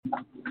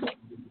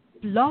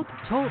Blog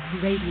Talk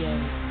Radio.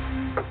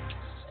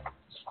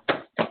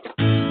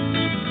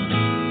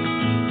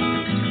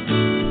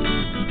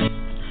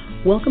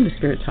 Welcome to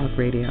Spirit Talk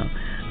Radio.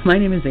 My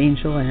name is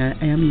Angel and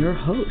I am your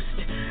host.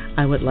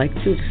 I would like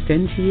to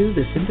extend to you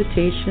this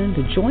invitation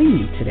to join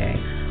me today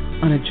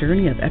on a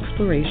journey of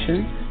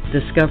exploration,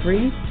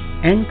 discovery,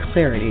 and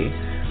clarity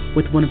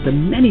with one of the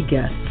many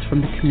guests from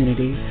the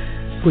community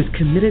who is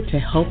committed to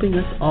helping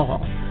us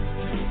all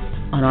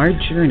on our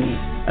journey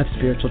of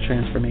spiritual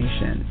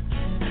transformation.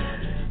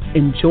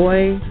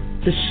 Enjoy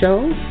the show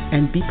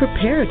and be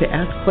prepared to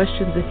ask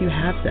questions if you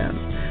have them.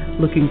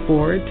 Looking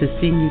forward to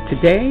seeing you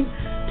today,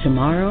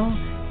 tomorrow,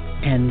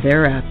 and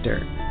thereafter.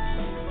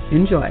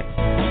 Enjoy.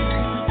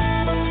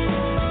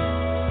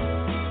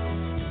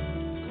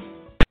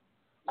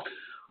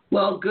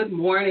 Well, good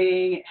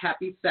morning,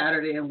 happy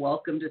Saturday, and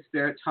welcome to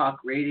Spirit Talk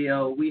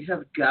Radio. We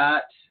have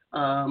got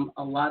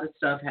a lot of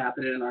stuff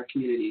happening in our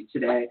community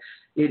today.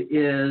 It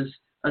is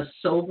a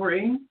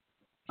sobering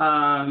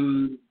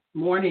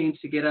morning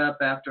to get up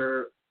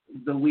after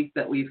the week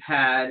that we've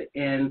had,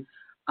 and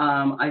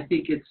I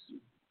think it's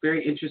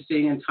very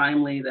interesting and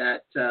timely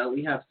that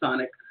we have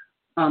Sonic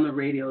on the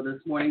radio this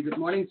morning. Good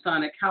morning,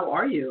 Sonic. How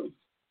are you?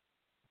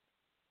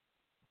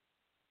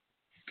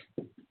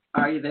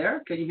 Are you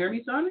there? Can you hear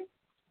me, Sonic?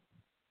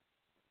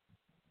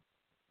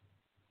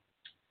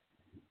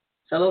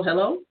 Hello,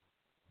 hello?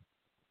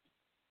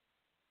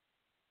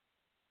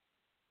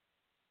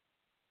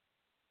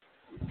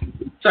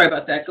 Sorry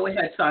about that. Go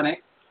ahead,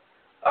 Sonic.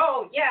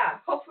 Oh, yeah.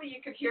 Hopefully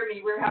you could hear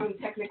me. We're having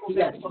technical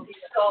difficulties.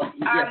 So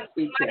Yes,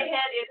 my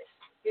head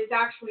is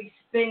actually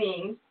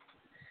spinning.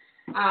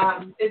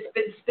 It's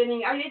been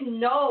spinning. I didn't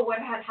know what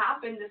had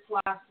happened this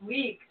last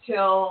week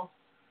till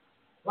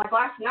like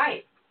last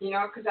night,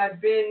 because I've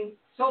been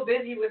so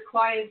busy with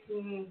clients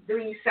and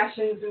doing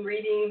sessions and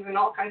readings and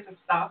all kinds of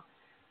stuff.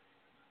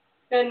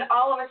 And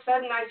all of a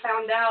sudden I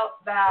found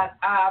out that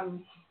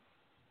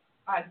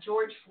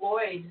George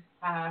Floyd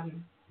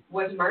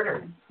was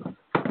murdered,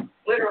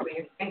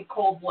 literally in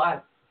cold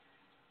blood.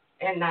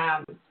 And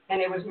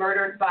it was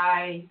murdered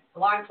by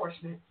law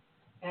enforcement.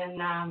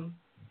 And,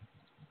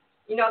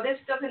 this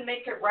doesn't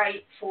make it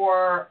right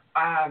for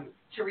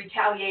to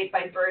retaliate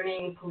by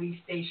burning police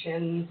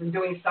stations and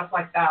doing stuff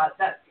like that.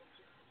 That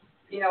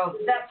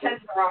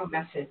sends the wrong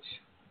message,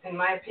 in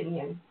my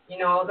opinion.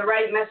 The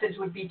right message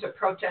would be to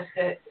protest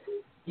it,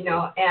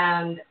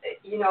 and,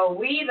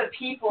 we the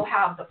people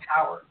have the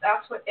power.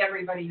 That's what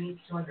everybody needs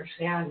to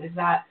understand, is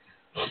that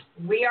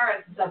we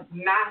are the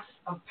mass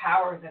of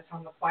power that's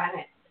on the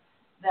planet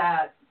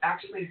that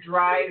actually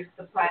drives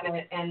the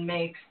planet and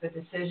makes the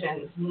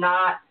decisions,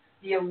 not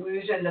the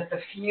illusion that the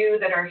few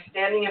that are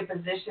standing in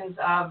positions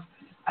of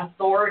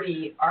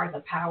authority are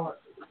the power.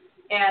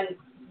 And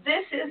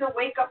this is a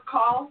wake-up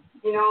call,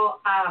 to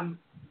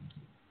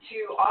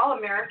all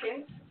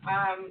Americans.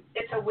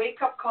 It's a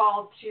wake-up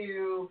call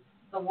to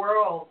the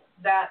world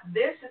that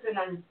this is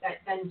an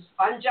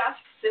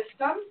unjust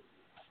system,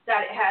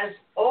 that it has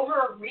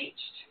overreached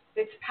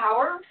its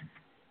power,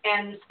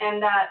 and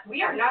that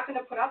we are not going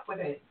to put up with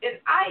it. And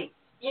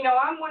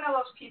I'm one of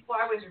those people.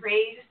 I was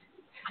raised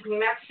in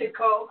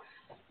Mexico.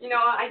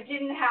 I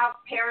didn't have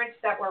parents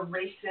that were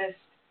racist.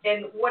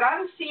 And what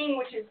I'm seeing,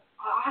 which is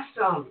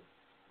awesome,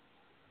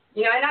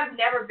 and I've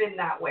never been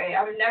that way.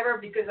 I've never,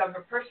 because of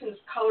a person's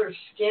color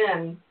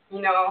skin,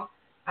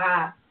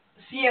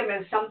 see them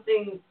as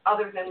something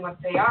other than what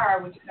they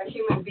are, which is a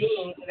human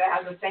being that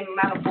has the same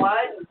amount of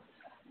blood,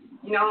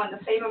 and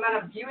the same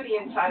amount of beauty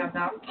inside of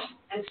them.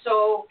 And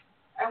so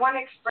I want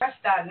to express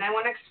that, and I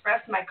want to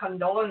express my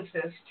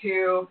condolences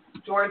to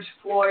George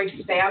Floyd's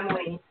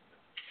family.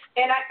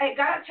 And I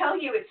got to tell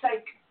you, it's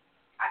like,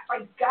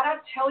 I got to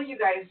tell you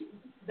guys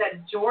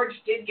that George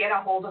did get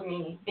a hold of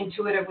me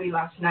intuitively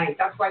last night.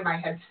 That's why my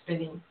head's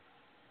spinning.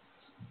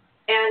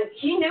 And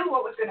he knew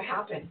what was going to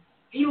happen.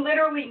 He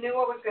literally knew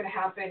what was going to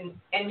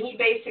happen, and he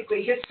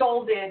basically, his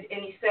soul did,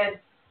 and he said,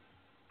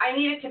 I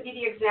needed to be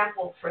the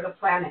example for the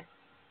planet.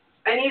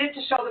 I needed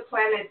to show the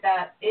planet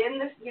that in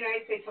the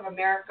United States of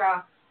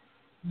America,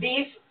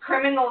 these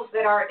criminals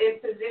that are in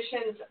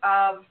positions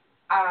of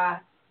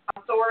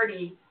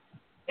authority,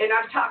 and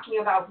I'm talking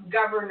about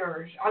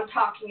governors, I'm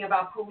talking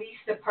about police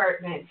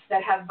departments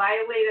that have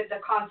violated the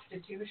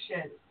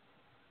Constitution,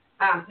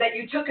 that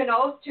you took an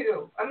oath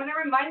to. I'm going to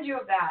remind you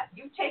of that.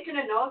 You've taken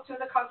an oath to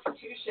the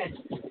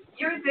Constitution.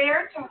 You're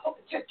there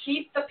to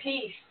keep the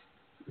peace.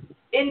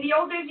 In the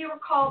old days, you were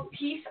called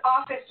peace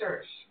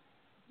officers.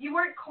 You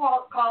weren't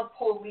called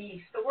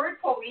police. The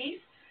word police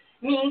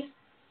means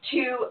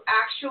to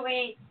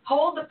actually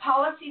hold the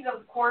policies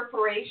of a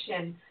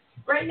corporation.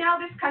 Right now,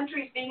 this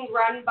country is being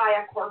run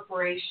by a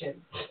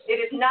corporation. It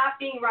is not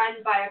being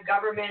run by a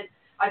government,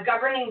 a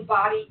governing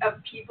body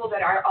of people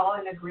that are all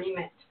in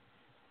agreement.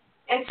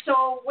 And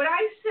so what I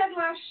said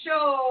last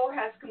show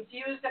has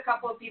confused a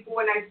couple of people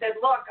when I said,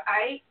 look,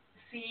 I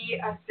see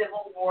a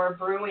civil war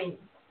brewing.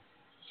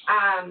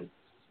 And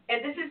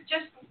this is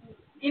just,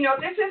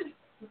 this is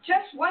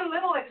just one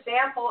little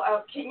example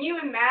of, can you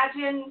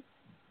imagine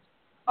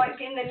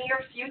like in the near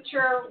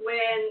future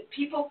when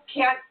people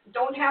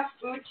don't have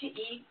food to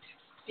eat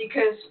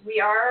because we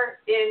are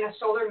in a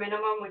solar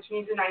minimum, which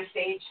means an ice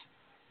age.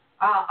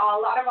 A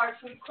lot of our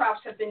food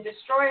crops have been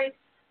destroyed.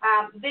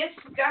 This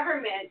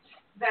government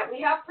that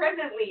we have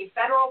presently,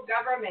 federal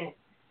government,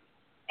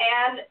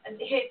 and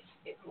its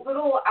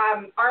little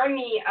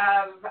army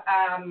of,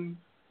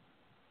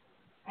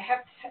 I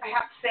have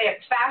to say it,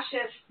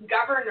 fascist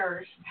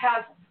governors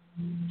have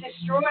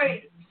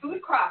destroyed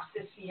food crops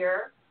this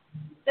year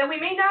that we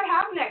may not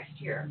have next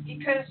year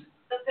because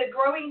of the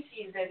growing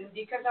season,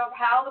 because of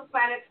how the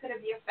planet's going to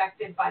be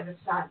affected by the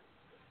sun.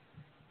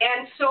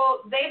 And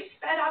so they've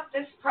sped up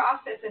this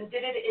process and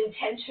did it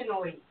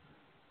intentionally.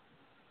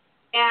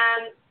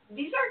 And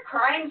these are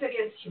crimes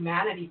against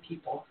humanity,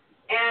 people.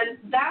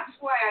 And that's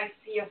why I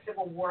see a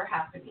civil war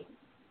happening.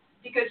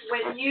 Because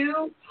when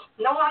you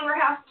no longer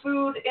have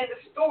food in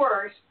the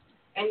stores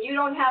and you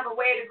don't have a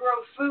way to grow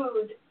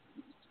food,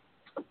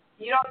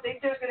 you don't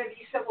think there's going to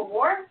be civil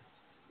war?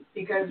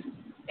 Because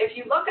if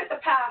you look at the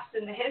past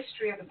and the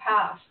history of the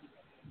past,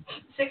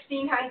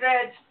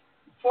 1600s,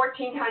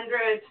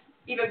 1400s,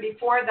 even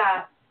before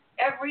that,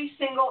 every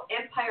single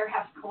empire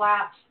has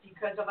collapsed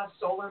because of a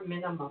solar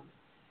minimum.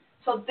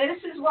 So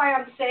this is why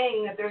I'm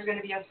saying that there's going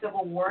to be a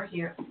civil war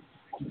here.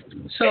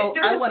 So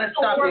I want to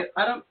stop you.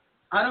 I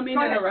don't mean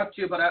to interrupt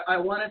you, but I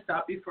want to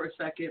stop you for a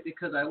second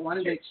because I want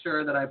to make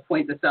sure that I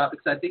point this out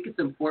because I think it's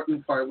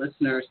important for our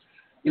listeners.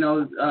 You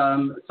know,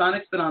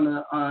 Sonic's been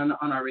on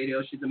our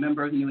radio. She's a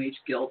member of the New Age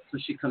Guild, so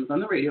she comes on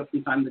the radio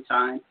from time to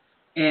time.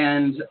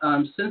 And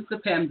since the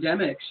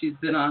pandemic, she's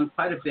been on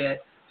quite a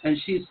bit. And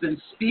she's been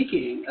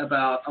speaking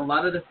about a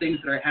lot of the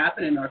things that are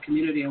happening in our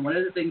community. And one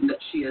of the things that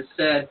she has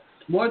said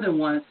more than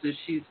once is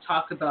she's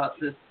talked about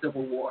this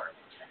civil war.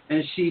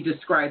 And she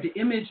described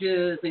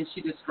images and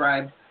she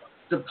described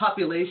the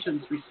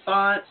population's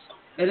response.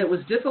 And it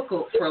was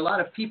difficult for a lot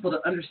of people to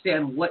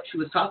understand what she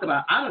was talking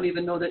about. I don't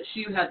even know that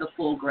she had the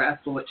full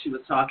grasp of what she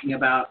was talking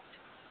about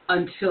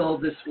until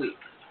this week,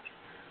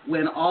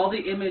 when all the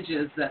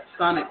images that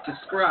Sonic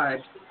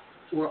described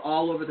were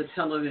all over the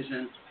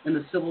television and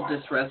the civil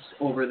distress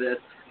over this,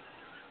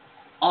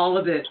 all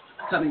of it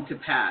coming to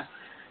pass.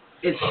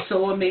 It's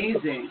so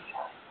amazing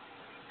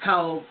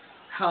how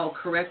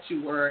correct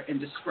you were in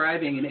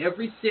describing in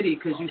every city,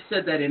 because you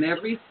said that in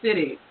every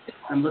city,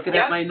 I'm looking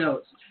at my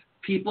notes,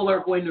 people are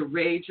going to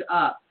rage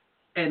up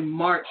and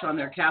march on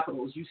their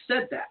capitals. You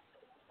said that.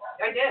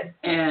 I did.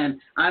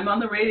 And I'm on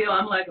the radio.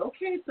 I'm like,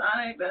 okay,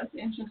 Sonic, that's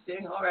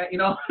interesting. All right. You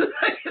know,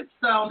 it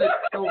sounded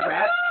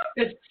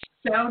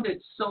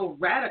so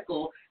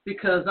radical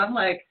because I'm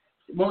like,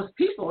 most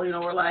people, you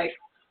know, were like,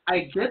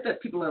 I get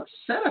that people are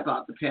upset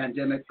about the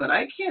pandemic, but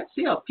I can't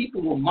see how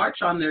people will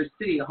march on their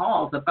city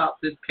halls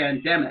about this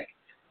pandemic.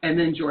 And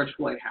then George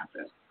Floyd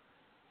happened.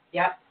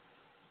 Yep.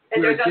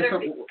 And there's other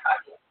things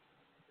coming.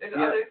 There's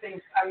other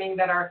things coming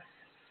that are,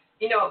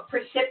 you know,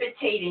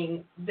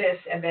 precipitating this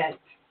event.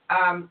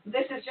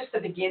 This is just the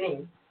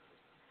beginning.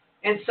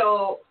 And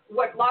so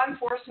what law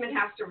enforcement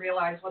has to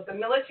realize, what the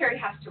military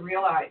has to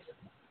realize,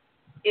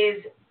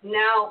 is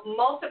now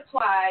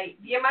multiply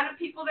the amount of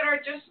people that are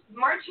just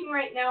marching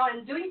right now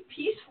and doing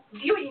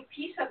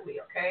peaceably,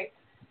 okay?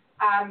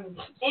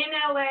 In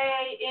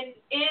LA, in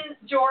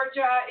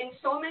Georgia, in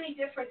so many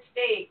different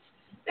states,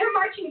 they're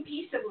marching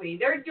peaceably.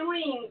 They're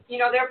doing, you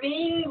know, they're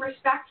being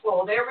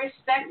respectful. They're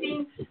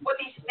respecting what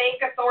these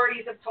fake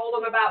authorities have told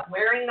them about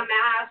wearing the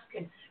mask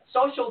and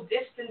social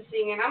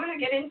distancing. And I'm going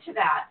to get into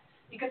that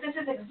because this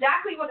is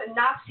exactly what the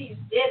Nazis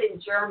did in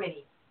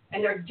Germany.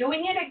 And they're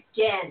doing it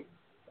again.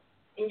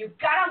 And you've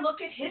got to look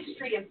at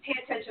history and pay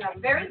attention. I'm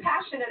very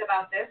passionate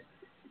about this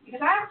because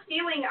I have a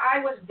feeling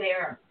I was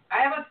there. I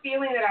have a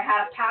feeling that I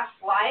had a past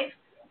life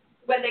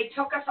when they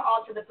took us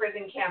all to the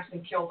prison camps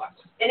and killed us.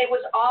 And it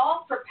was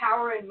all for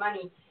power and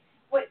money.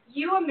 What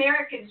you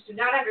Americans do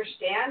not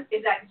understand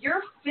is that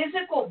your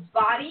physical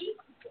body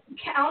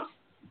counts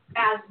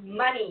as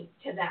money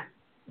to them.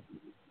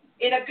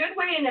 In a good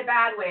way and a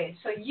bad way.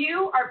 So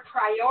you are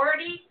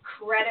priority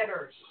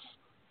creditors.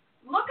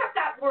 Look up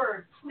that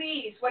word,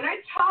 please. When I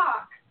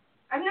talk,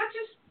 I'm not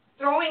just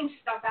throwing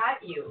stuff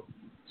at you.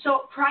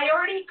 So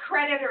priority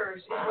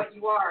creditors is what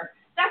you are.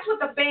 That's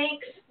what the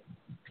banks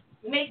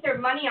make their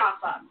money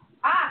off of.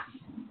 Us.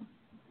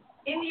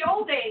 In the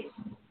old days,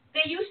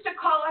 they used to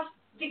call us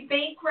the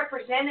bank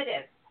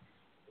representative.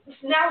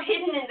 It's now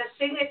hidden in the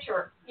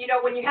signature. You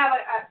know, when you have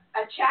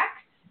a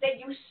check that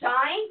you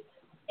sign,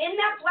 in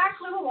that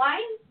black little line,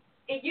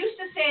 it used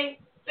to say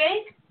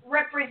bank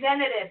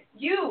representative,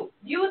 you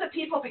the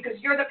people, because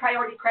you're the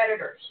priority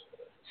creditors.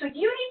 So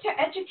you need to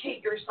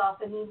educate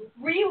yourself and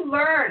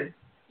relearn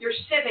your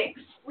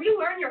civics,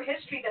 relearn your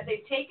history that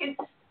they've taken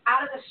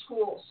out of the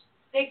schools.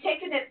 They've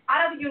taken it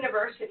out of the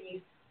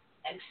universities,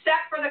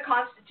 except for the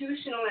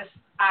constitutionalists,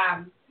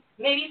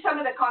 maybe some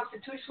of the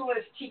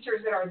constitutionalist teachers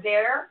that are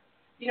there,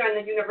 you know, in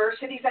the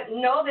universities that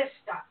know this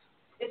stuff.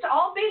 It's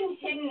all been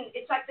hidden.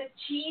 It's like the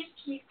cheese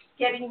keeps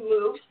getting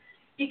moved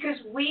because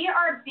we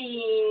are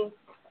being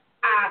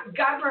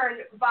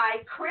governed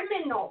by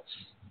criminal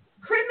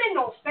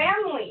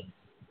families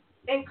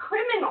and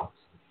criminals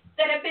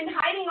that have been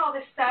hiding all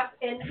this stuff.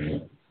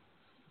 And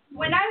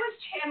when I was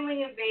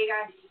channeling in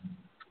Vegas,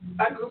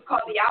 a group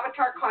called the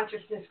Avatar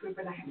Consciousness Group,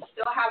 and I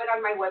still have it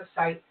on my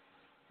website,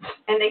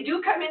 and they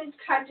do come in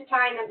time to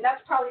time, and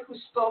that's probably who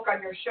spoke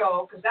on your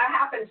show, because that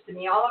happens to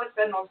me. All of a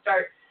sudden, I'll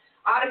start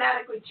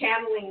automatically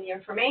channeling the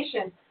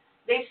information.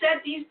 They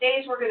said these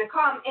days were going to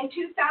come. In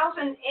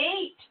 2008,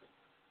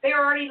 they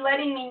were already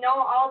letting me know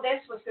all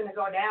this was going to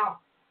go down.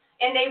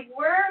 And they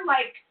were,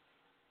 like,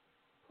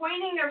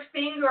 pointing their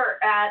finger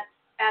at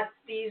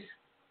these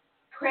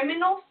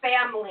criminal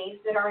families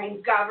that are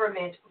in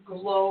government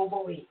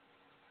globally,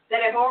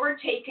 that have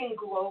overtaken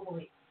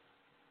globally.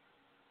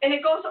 And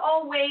it goes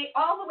all the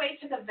way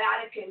to the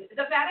Vatican.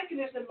 The Vatican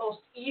is the most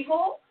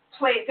evil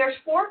place. There's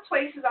 4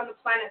 places on the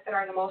planet that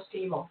are the most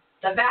evil.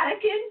 The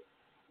Vatican,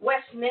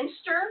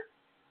 Westminster,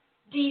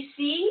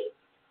 D.C.,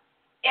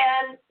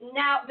 and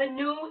now the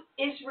new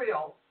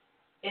Israel.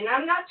 And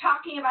I'm not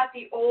talking about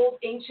the old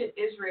ancient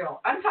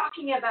Israel. I'm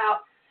talking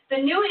about the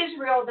new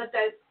Israel that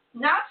the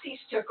Nazis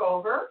took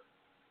over,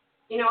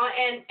 you know,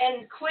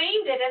 and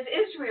claimed it as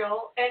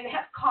Israel and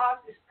have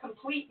caused this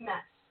complete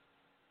mess.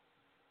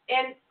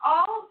 And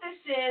all this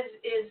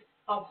is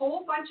a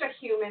whole bunch of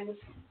humans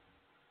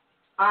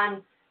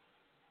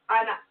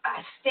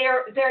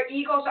their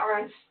egos are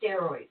on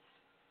steroids,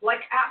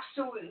 like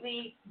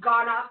absolutely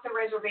gone off the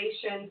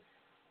reservation,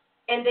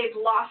 and they've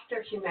lost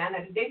their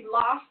humanity. They've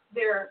lost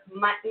their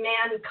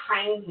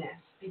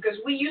mankindness, because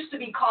we used to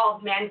be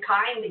called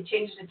mankind. They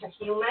changed it to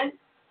human.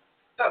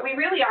 But we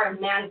really are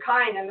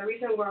mankind, and the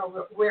reason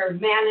we're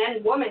man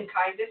and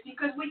womankind is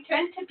because we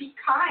tend to be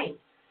kind.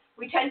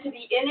 We tend to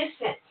be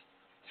innocent.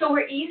 So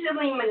we're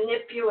easily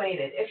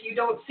manipulated if you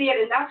don't see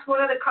it. And that's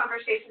one of the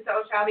conversations I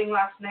was having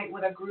last night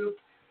with a group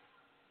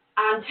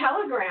on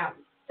Telegram,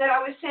 that I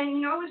was saying,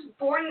 you know, I was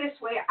born this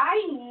way. I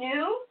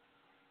knew,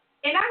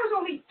 and I was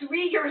only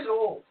 3 years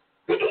old.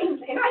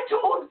 And I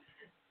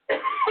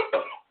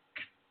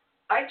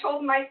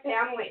told my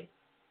family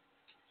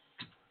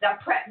that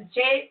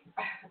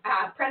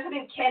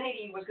President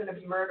Kennedy was going to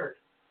be murdered.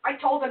 I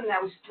told them that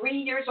I was 3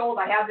 years old.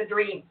 I had the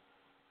dream.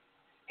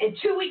 And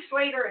 2 weeks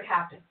later, it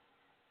happened.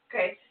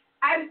 Okay,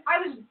 I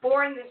was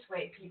born this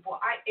way, people.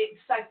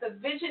 It's like the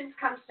visions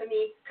come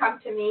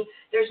to me.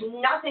 There's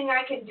nothing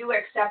I can do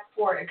except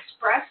for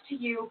express to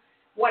you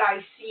what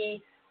I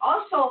see.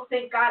 Also,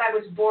 thank God I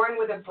was born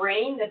with a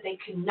brain that they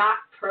cannot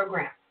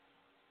program.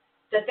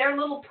 That their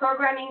little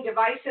programming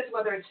devices,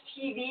 whether it's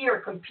TV or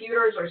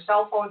computers or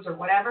cell phones or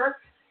whatever,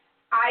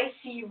 I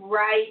see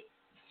right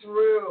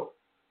through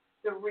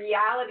the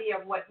reality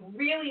of what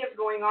really is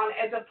going on,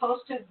 as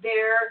opposed to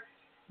their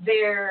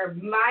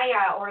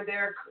Maya or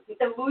their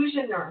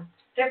illusioner.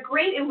 They're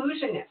great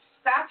illusionists.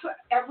 That's what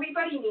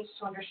everybody needs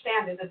to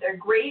understand, is that they're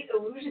great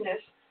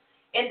illusionists,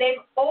 and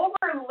they've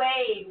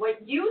overlaid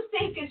what you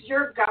think is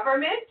your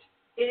government.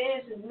 It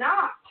is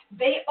not.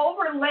 They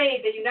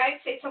overlaid the United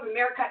States of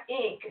America,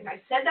 Inc., and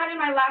I said that in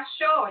my last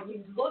show, and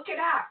you look it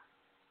up.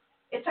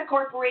 It's a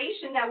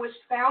corporation that was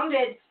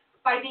founded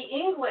by the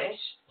English,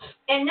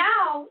 and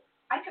now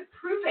I could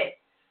prove it.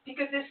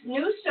 Because this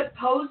new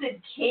supposed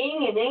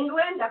king in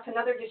England, that's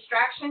another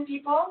distraction,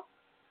 people,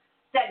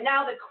 that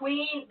now the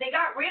queen, they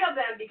got rid of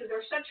them because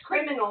they're such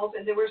criminals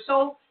and they were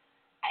so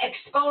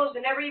exposed,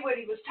 and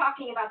everybody was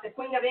talking about the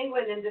Queen of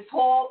England and this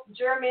whole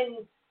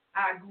German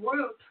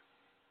group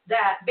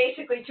that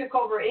basically took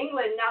over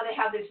England. Now they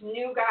have this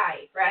new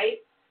guy, right,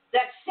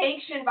 that's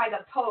sanctioned by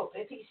the Pope.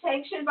 If he's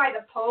sanctioned by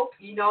the Pope,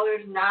 you know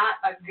there's not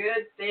a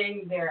good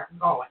thing there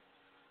going.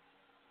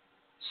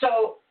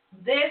 So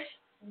this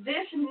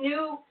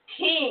new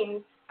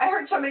king, I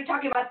heard somebody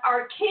talking about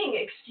our king.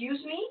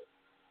 Excuse me?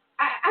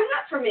 I'm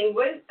not from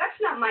England.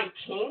 That's not my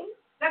king.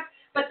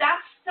 But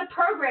that's the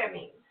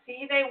programming.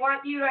 See, they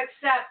want you to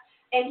accept.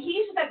 And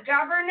he's the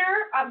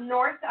governor of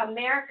North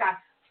America.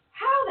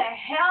 How the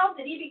hell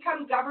did he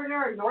become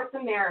governor of North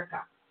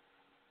America?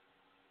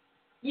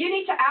 You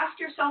need to ask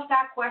yourself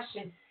that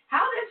question.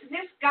 How does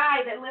this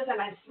guy that lives on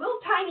a little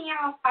tiny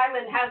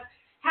island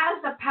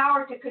has the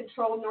power to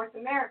control North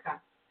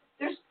America?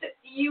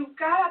 You've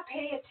got to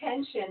pay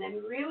attention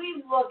and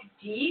really look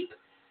deep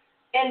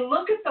and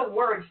look at the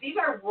words. These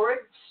are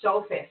word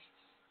sophists.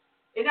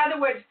 In other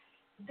words,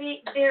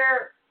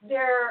 they're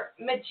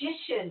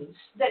magicians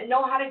that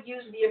know how to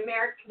use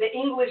the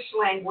English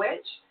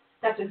language.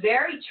 That's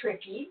very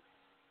tricky.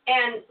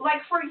 And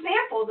like, for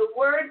example, the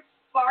word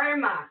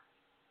pharma,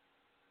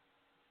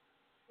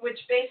 which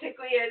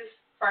basically is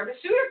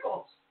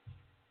pharmaceuticals.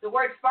 The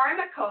word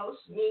pharmacos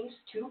means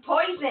to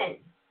poison.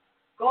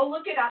 Go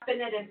look it up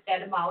in an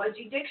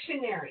etymology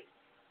dictionary.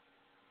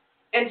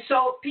 And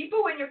so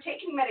people, when you're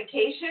taking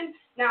medication,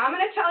 now I'm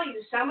going to tell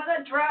you, some of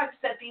the drugs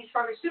that these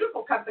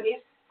pharmaceutical companies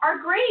are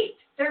great.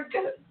 They're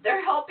good.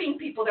 They're helping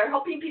people. They're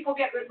helping people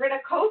get rid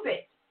of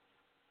COVID.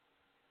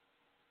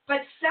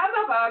 But some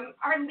of them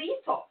are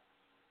lethal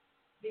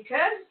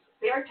because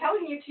they are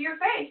telling you to your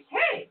face,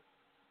 hey,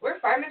 we're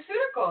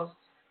pharmaceuticals.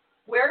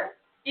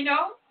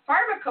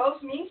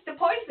 Pharmacos means to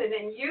poison,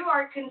 and you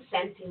are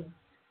consenting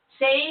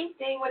Same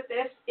thing with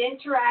this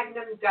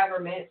interregnum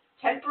government,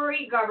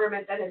 temporary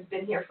government that has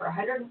been here for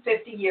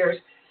 150 years,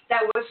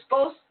 that was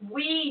supposed,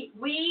 we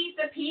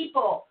the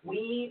people,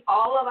 we,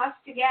 all of us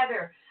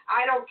together,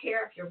 I don't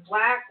care if you're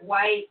black,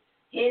 white,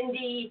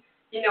 Hindi,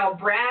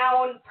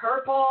 brown,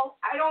 purple,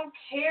 I don't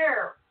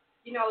care,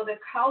 the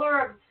color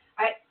of,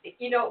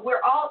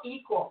 we're all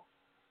equal.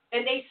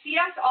 And they see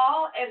us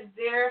all as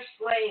their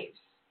slaves.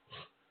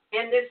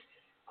 And this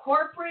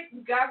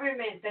corporate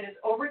government that has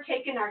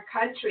overtaken our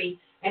country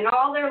and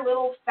all their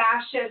little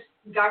fascist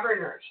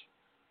governors,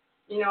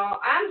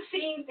 I'm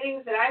seeing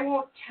things that I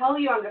won't tell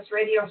you on this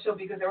radio show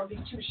because it will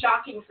be too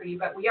shocking for you,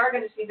 but we are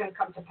going to see them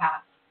come to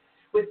pass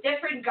with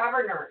different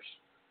governors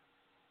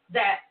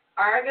that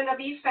are going to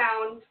be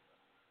found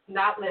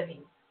not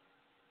living,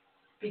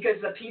 because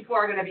the people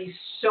are going to be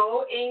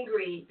so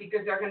angry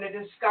because they're going to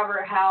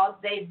discover how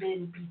they've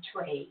been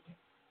betrayed.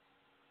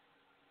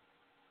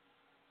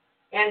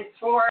 And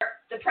for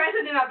the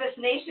president of this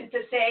nation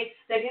to say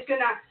that he's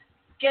going to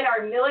get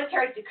our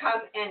military to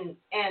come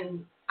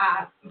and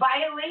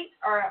violate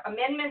our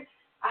amendment,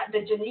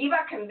 the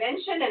Geneva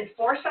Convention, and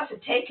force us to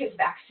take his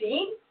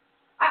vaccine,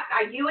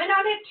 are you in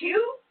on it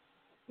too,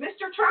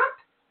 Mr. Trump?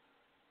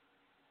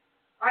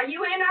 Are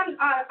you in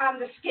on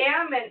the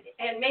scam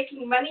and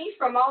making money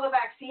from all the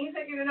vaccines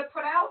that you're going to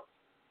put out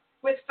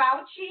with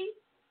Fauci,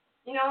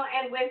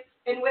 and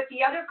with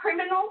the other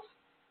criminals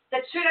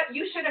that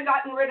you should have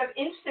gotten rid of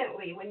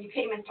instantly when you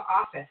came into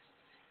office?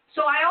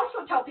 So I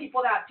also tell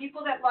people that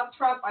love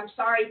Trump,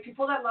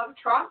 people that love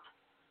Trump,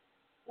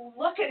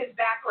 look at his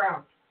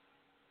background.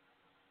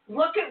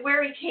 Look at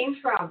where he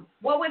came from.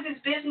 What was his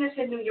business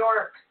in New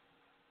York?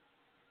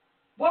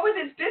 What was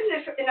his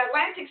business in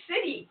Atlantic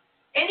City?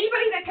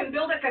 Anybody that can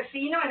build a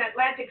casino in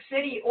Atlantic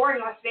City or in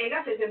Las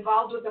Vegas is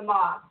involved with the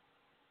mob.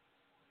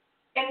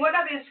 And one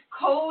of his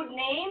code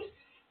names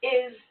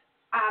is,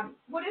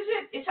 what is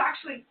it? It's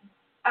actually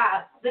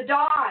the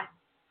Don.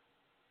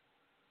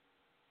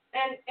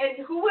 And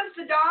who was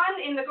the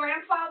Don in The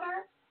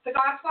Godfather?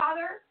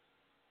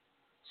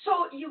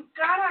 So you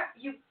gotta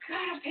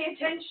pay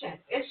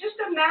attention. It's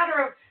just a matter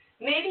of,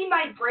 maybe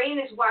my brain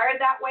is wired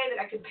that way that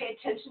I can pay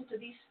attention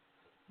to these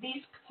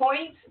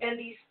points and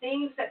these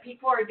things that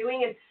people are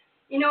doing. And,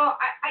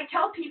 I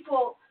tell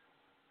people,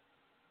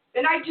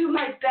 and I do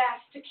my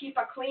best to keep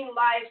a clean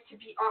life, to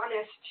be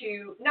honest,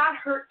 to not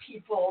hurt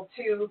people,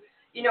 to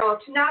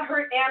not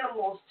hurt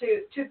animals,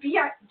 to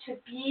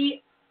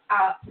be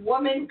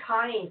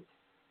womankind.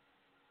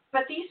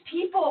 But these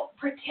people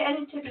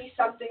pretend to be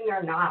something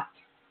they're not,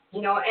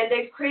 and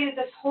they've created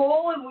this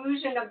whole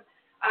illusion of,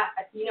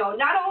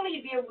 not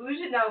only the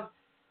illusion of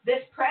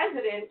this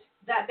president,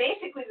 that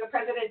basically the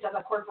president of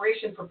a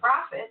corporation for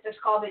profit that's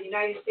called the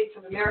United States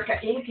of America,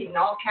 Inc., in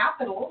all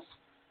capitals,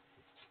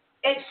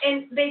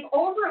 and they've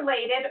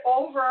overlaid it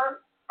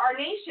over our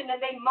nation,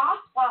 and they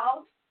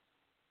mothballed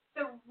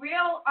the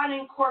real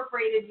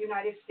unincorporated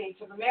United States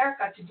of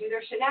America to do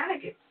their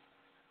shenanigans.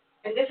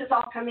 And this is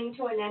all coming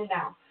to an end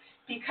now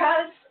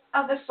because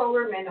of the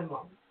solar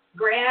minimum,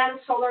 grand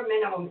solar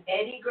minimum,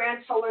 Eddie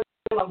Grand solar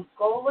minimum.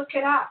 Go look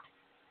it up.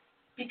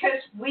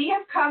 Because we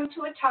have come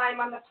to a time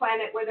on the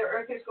planet where the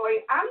earth is going,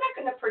 I'm not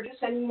going to produce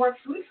any more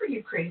food for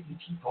you crazy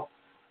people.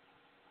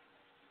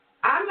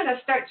 I'm going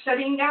to start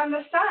shutting down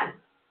the sun.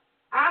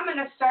 I'm going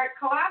to start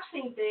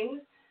collapsing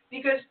things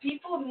because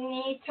people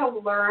need to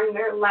learn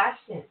their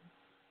lesson.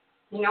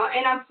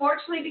 And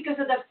unfortunately, because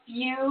of the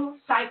few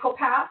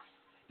psychopaths,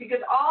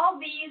 because all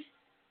these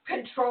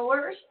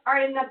controllers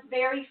are in the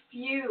very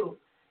few,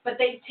 but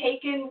they've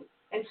taken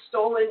and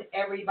stolen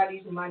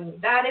everybody's money.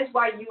 That is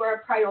why you are a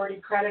priority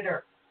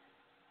creditor.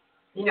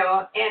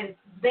 And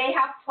they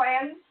have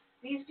plans,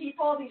 these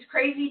people, these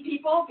crazy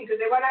people, because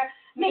they want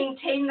to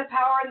maintain the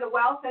power and the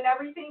wealth and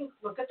everything.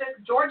 Look at the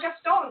Georgia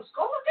Stones.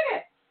 Go look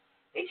at it.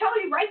 They tell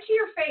you right to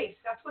your face.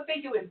 That's what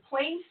they do in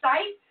plain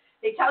sight.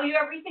 They tell you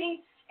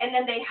everything, and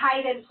then they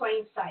hide in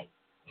plain sight.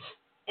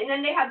 And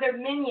then they have their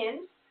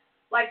minions,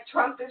 like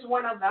Trump is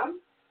one of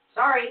them.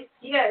 Sorry,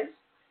 he is.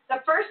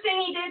 The first thing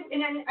he did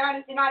in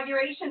an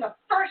inauguration,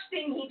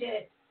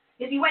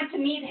 is he went to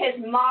meet his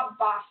mob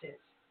bosses.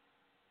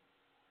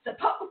 The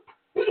Pope.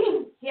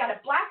 He had a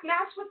black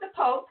mass with the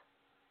Pope,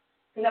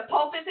 and the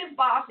Pope is his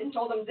boss, and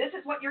told him, this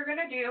is what you're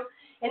going to do.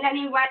 And then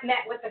he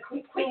met with the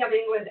Queen of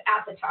England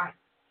at the time.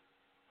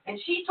 And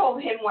she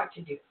told him what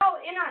to do.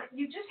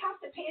 You just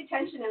have to pay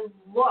attention and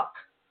look.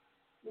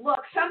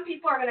 Look, some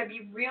people are going to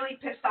be really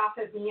pissed off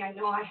at me. I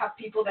know I have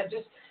people that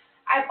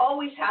I've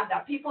always had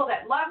that. People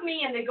that love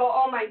me and they go,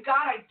 oh my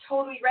God, I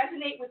totally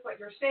resonate with what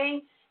you're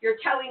saying. You're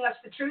telling us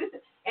the truth.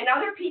 And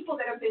other people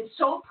that have been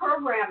so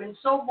programmed and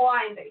so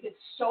blind that get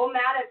so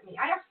mad at me.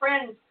 I have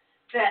friends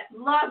that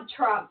love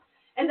Trump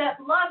and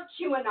that love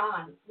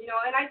QAnon,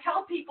 and I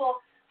tell people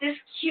this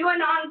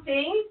QAnon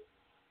thing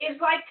is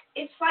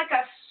it's like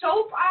a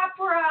soap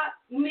opera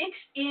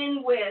mixed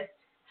in with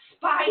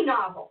spy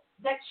novel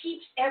that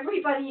keeps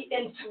everybody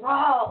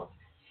enthralled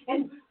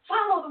and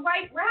follow the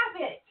white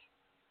rabbit.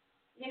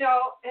 And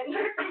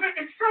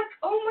it's like,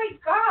 oh my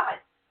God,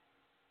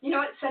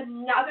 it's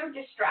another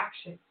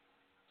distraction.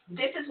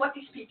 This is what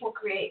these people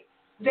create.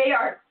 They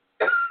are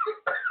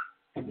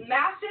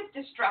massive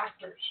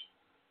distractors.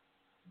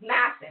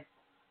 Massive.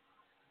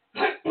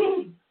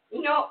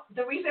 You know,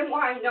 the reason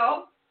why I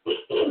know,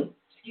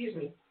 excuse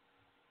me,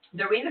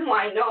 the reason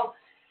why I know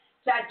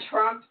that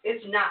Trump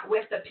is not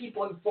with the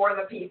people and for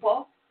the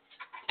people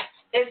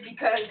is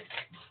because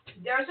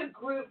there's a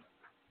group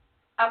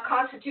of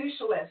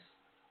constitutionalists,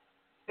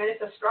 and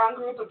it's a strong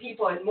group of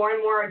people, and more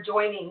are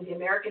joining the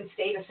American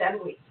state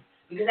assemblies,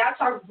 because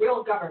that's our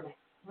real government.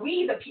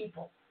 We the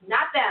people,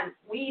 not them,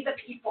 we the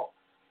people.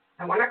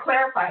 I want to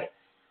clarify it.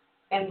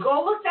 And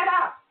go look that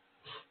up.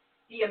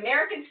 The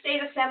American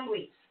state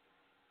assemblies.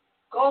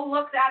 Go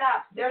look that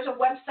up. There's a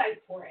website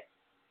for it.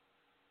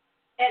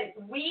 And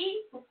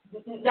we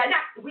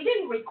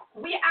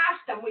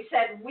asked them, we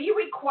said, we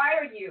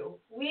require you,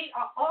 we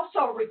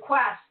also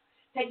request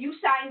that you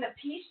sign the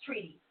peace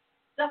treaty.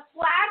 The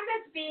flag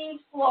that's being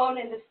flown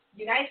in the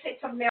United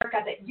States of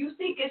America that you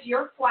think is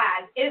your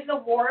flag is the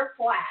war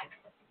flag,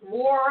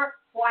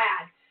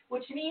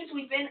 which means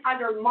we've been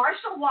under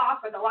martial law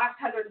for the last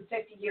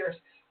 150 years.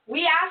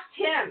 We asked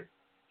him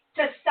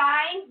to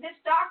sign this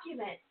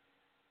document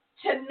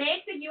to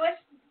make the U.S.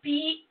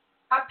 be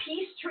a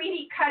peace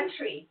treaty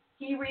country.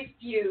 He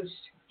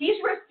refused.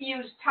 He's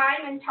refused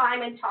time and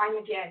time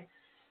again.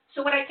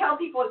 So what I tell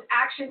people is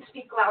actions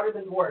speak louder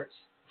than words.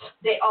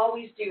 They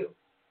always do.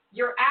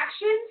 Your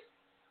actions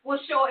will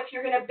show if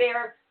you're going to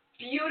bear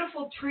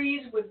beautiful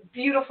trees with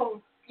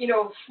beautiful,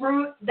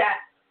 fruit that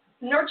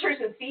nurtures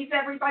and feeds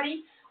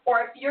everybody,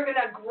 or if you're going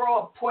to grow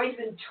a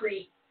poison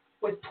tree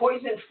with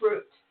poison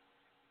fruit.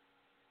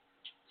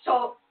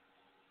 So,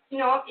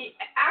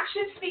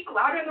 actions speak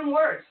louder than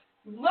words.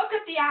 Look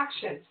at the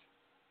actions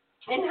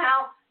and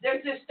how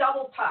there's this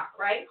double talk,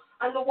 right?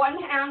 On the one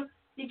hand,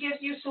 he gives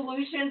you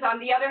solutions. On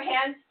the other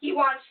hand, he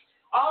wants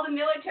all the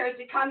militaries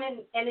to come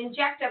in and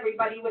inject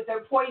everybody with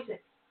their poison.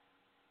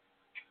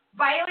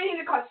 Violating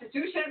the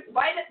Constitution,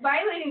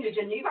 violating the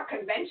Geneva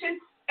Convention,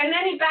 and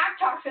then he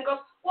backtalks and goes,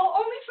 well,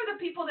 only for the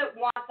people that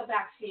want the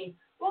vaccine.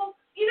 Well,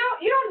 you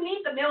don't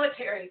need the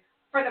military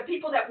for the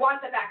people that want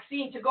the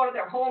vaccine to go to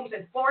their homes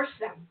and force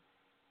them.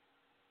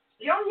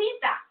 You don't need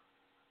that.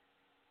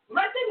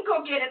 Let them go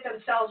get it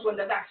themselves when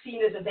the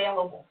vaccine is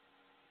available.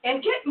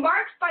 And get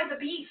marked by the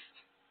beast.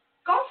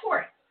 Go for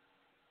it.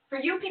 For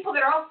you people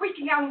that are all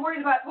freaking out and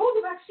worried about,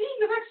 the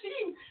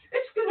vaccine,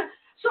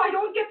 so I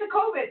don't get the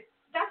COVID.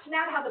 That's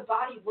not how the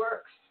body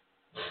works.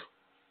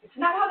 It's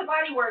not how the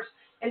body works.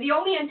 And the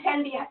only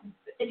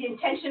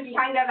intention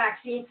behind that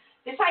vaccine,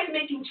 besides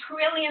making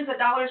trillions of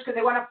dollars because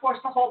they want to force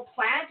the whole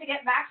planet to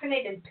get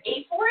vaccinated and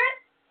pay for it,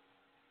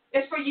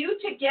 is for you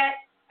to get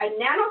a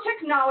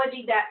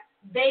nanotechnology that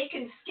they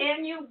can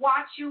scan you,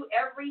 watch you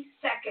every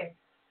second.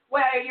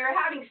 Whether you're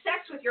having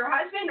sex with your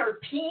husband or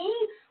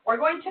peeing or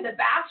going to the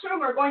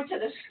bathroom or going to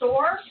the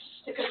store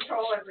to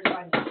control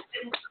everybody.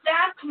 And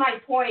that's my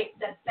point,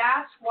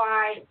 that's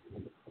why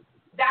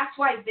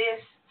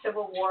this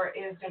civil war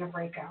is going to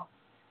break out.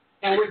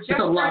 And we're just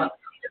starting to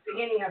see the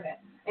beginning of it.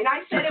 And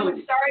I said it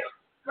would start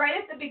right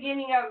at the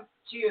beginning of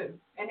June,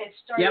 and it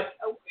started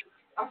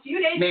a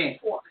few days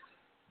before.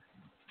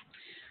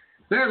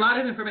 There's a lot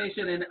of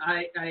information, and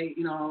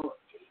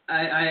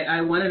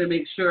I wanted to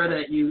make sure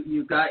that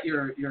you got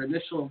your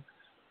initial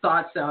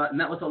thoughts out, and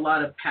that was a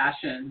lot of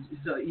passion.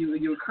 So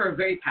you occur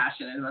very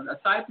passionate. And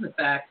aside from the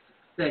fact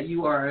that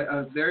you are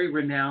a very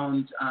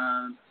renowned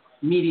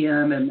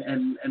medium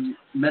and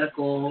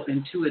medical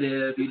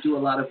intuitive, you do a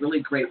lot of really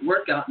great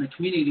work out in the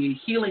community,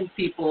 healing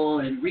people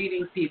and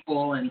reading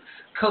people and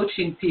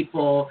coaching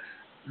people.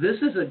 This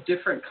is a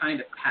different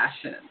kind of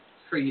passion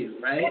for you,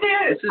 right? It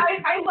is.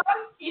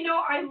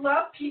 I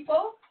love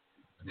people.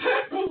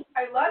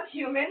 I love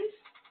humans,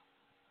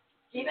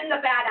 even the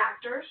bad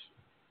actors.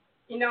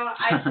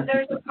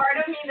 There's a part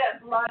of me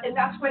that loves, and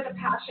that's where the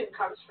passion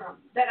comes from,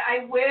 that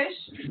I wish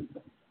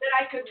that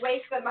I could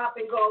wake them up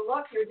and go,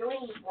 look, you're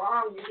doing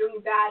wrong, you're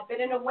doing bad. But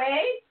in a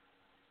way,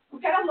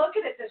 we've got to look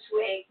at it this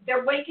way.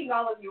 They're waking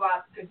all of you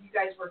up because you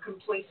guys were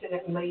complacent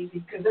and lazy,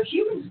 because the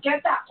humans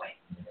get that way.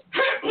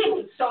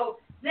 So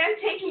them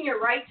taking your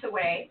rights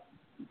away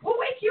will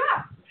wake you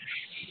up.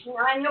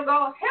 And you'll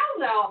go, hell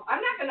no,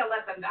 I'm not going to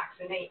let them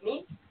vaccinate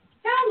me.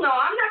 Hell no,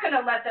 I'm not going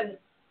to let them,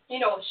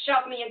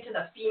 shove me into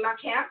the FEMA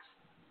camps.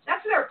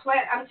 That's their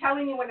plan. I'm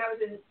telling you, when I was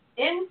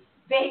in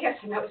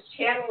Vegas and I was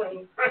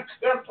channeling, I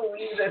can't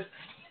believe this.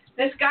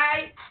 This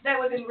guy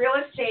that was in real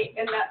estate,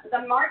 and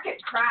the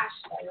market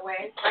crashed, by the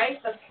way,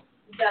 right?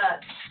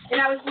 And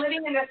I was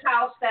living in this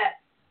house that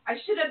I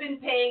should have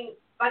been paying,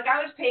 I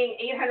was paying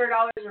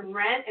 $800 in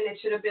rent, and it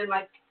should have been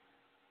like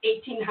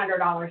 $1,800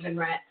 in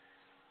rent.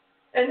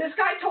 And this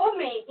guy told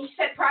me, he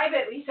said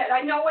privately, he said,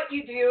 I know what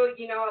you do.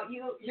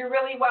 You're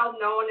really well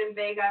known in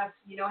Vegas.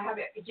 You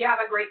have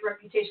a great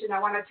reputation. I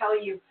want to tell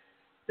you,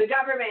 the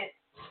government,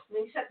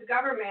 and he said the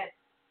government,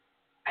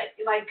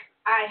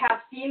 I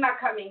have FEMA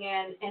coming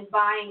in and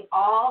buying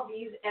all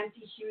these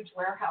empty, huge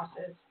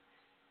warehouses.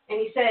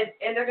 And he said,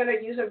 and they're going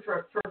to use them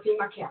for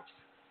FEMA camps.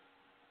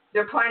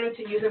 They're planning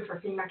to use them for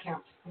FEMA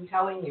camps, I'm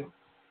telling you.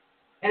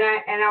 And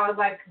I was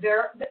like,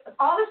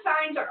 all the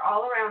signs are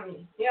all around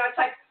me. You know, it's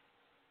like,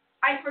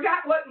 I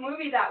forgot what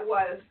movie that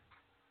was,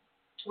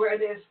 where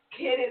this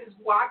kid is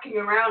walking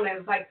around and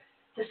it's like,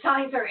 the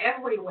signs are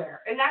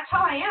everywhere. And that's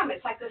how I am.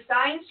 It's like the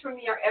signs for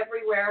me are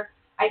everywhere.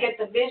 I get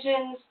the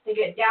visions. They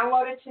get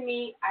downloaded to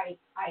me. I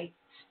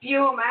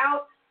spew them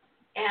out.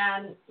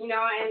 And, you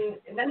know, and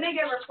then they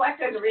get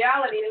reflected in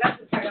reality. And that's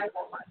the part I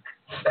don't like.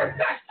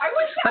 I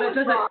wish I was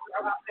wrong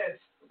about this.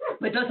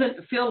 It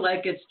doesn't feel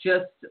like it's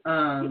just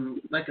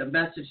like a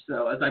message,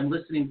 though, as I'm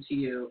listening to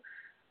you.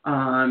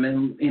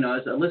 And, you know,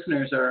 as the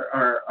listeners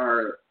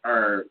are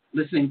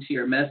listening to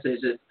your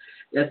message, it's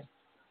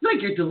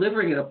like you're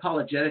delivering it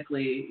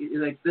apologetically.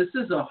 Like, this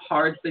is a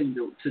hard thing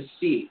to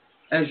see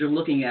as you're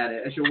looking at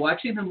it. As you're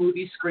watching the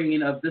movie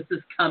screen of this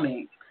is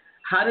coming,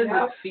 how does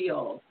it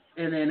feel?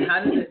 And then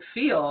how does it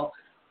feel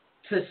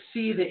to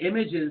see the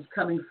images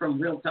coming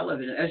from real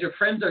television as your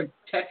friends are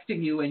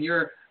texting you and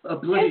you're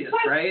oblivious,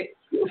 right?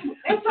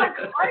 It's like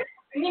hard.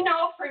 You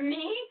know, for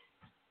me,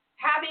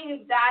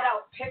 having that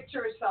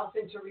picture itself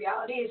into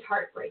reality is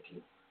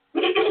heartbreaking.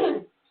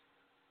 You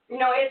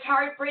know, it's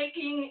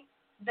heartbreaking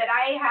that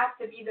I have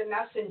to be the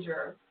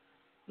messenger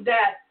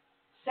that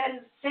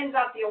sends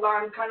out the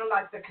alarm, kind of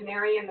like the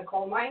canary in the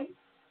coal mine,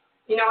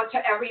 you know,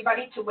 to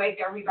everybody, to wake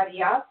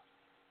everybody up.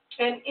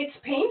 And it's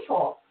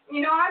painful.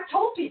 You know, I've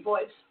told people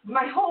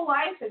my whole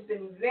life has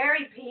been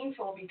very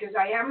painful because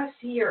I am a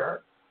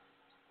seer,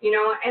 you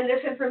know, and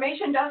this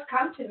information does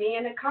come to me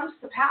and it comes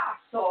to pass.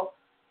 So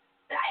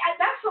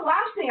that's the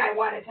last thing I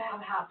wanted to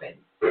have happen,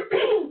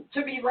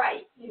 to be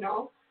right, you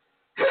know,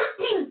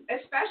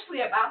 especially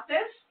about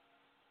this.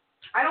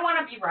 I don't want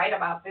to be right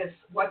about this,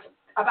 what's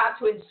about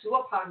to ensue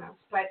upon us,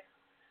 but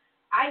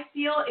I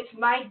feel it's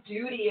my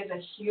duty as a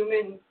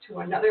human to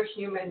another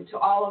human, to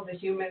all of the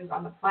humans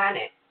on the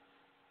planet,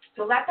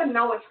 to let them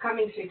know what's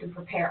coming so you can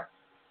prepare.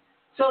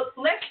 So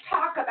let's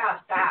talk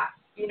about that.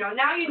 You know,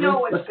 now you know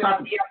what's going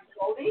to be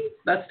unfolding.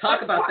 Let's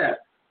talk about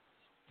that.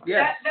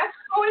 Yes. That's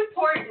so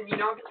important, you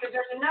know, because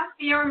there's enough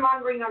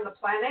fear-mongering on the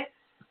planet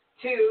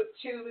to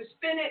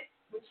spin it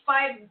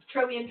 5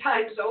 trillion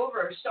times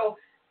over. So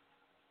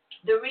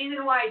the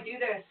reason why I do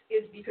this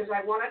is because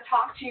I want to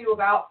talk to you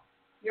about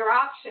your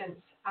options.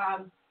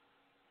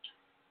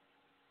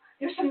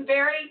 There's some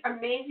very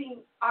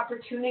amazing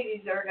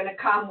opportunities that are going to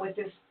come with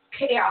this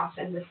chaos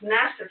and this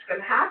mess that's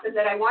going to happen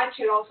that I want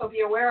you to also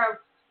be aware of.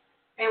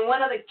 And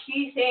one of the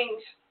key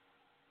things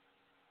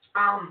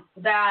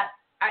that,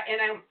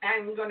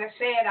 I'm going to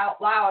say it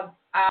out loud,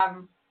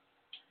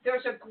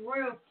 there's a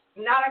group,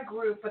 not a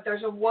group, but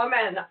there's a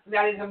woman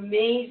that is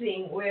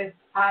amazing with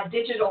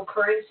digital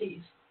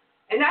currencies.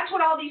 And that's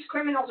what all these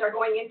criminals are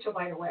going into,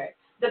 by the way.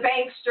 The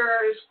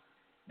banksters,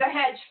 the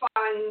hedge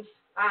funds,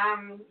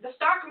 the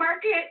stock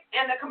market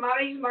and the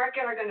commodities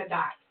market are going to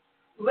die.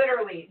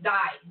 Literally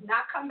die.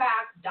 Not come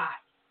back, die.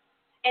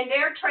 And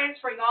they're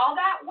transferring all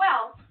that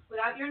wealth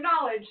without your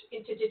knowledge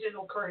into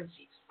digital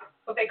currencies,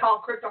 what they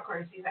call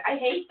cryptocurrencies. I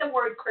hate the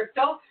word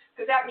crypto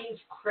because that means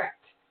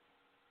crypt.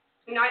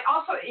 You know, I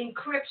also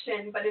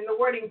encryption, but in the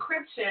word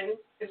encryption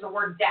is the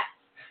word death.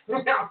 You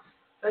know,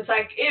 it's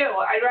like,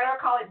 ew, I'd rather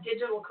call it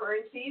digital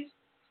currencies.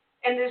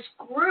 And this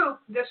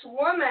group, this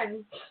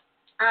woman,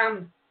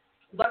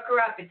 look her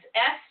up. It's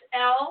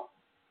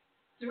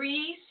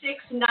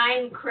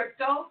SL369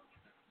 Crypto.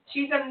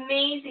 She's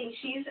amazing.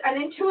 She's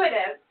an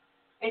intuitive,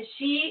 and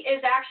she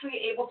is actually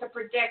able to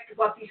predict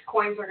what these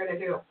coins are going to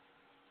do.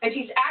 And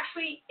she's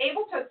actually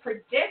able to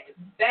predict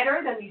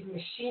better than these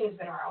machines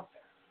that are out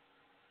there,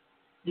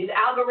 these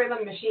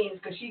algorithm machines,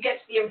 because she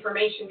gets the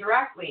information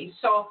directly.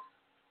 So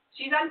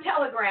she's on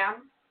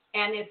Telegram,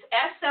 and it's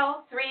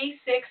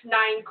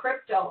SL369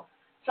 Crypto.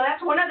 So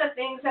that's one of the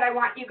things that I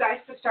want you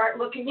guys to start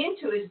looking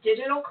into is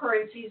digital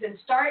currencies, and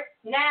start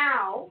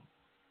now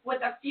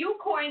with a few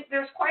coins.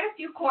 There's quite a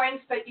few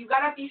coins, but you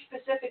got to be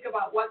specific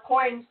about what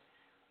coins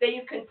that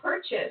you can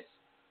purchase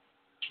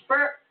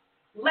for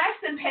less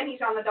than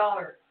pennies on the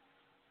dollar.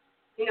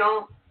 You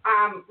know,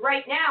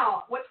 right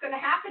now, what's going to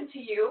happen to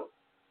you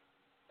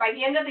by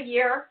the end of the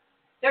year,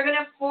 they're going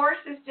to force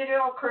this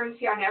digital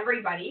currency on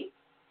everybody.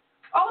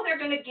 Oh, they're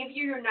going to give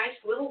you your nice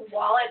little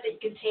wallet that you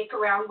can take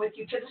around with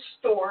you to the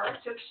store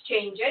to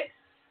exchange it.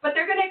 But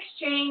they're going to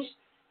exchange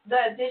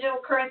the digital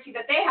currency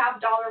that they have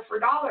dollar for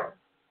dollar.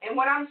 And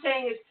what I'm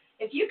saying is,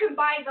 if you can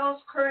buy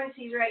those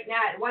currencies right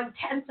now at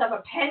 1/10 of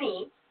a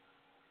penny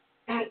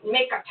and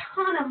make a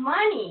ton of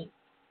money,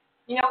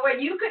 you know, where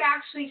you could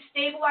actually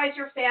stabilize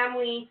your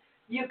family,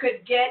 you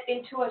could get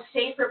into a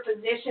safer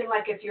position,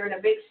 like if you're in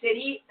a big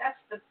city. That's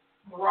the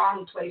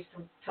wrong place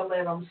to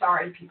live. I'm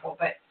sorry, people,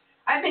 but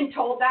I've been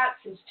told that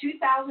since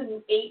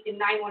 2008 and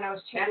 9 when I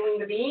was channeling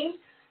the beings,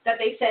 that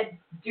they said,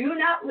 do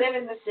not live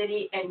in the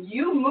city, and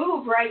you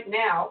move right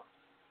now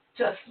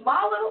to a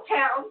small little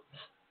town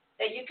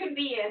that you can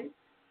be in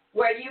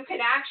where you can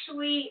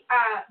actually,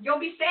 you'll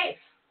be safe.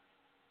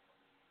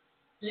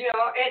 You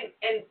know,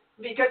 and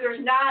because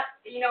there's not,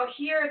 you know,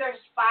 here there's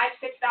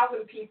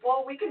 5,000-6,000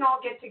 people. We can all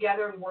get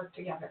together and work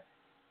together.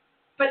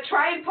 But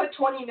try and put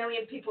 20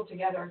 million people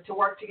together to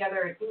work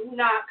together. It's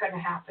not going to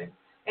happen.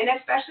 And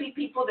especially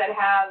people that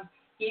have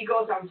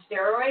egos on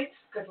steroids,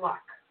 good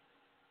luck.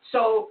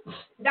 So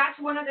that's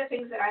one of the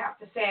things that I have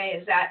to say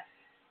is that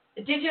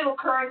digital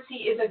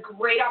currency is a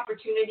great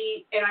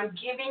opportunity, and I'm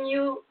giving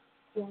you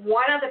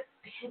one of the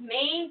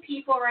main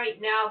people right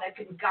now that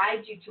can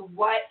guide you to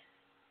what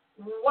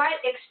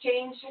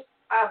exchange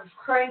of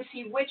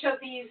currency, which of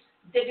these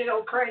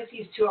digital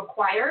currencies to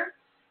acquire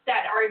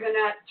that are going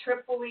to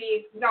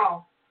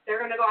they're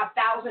going to go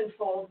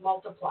 1,000-fold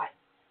multiply.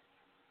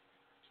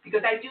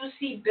 Because I do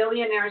see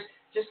billionaires,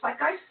 just like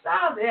I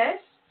saw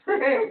this,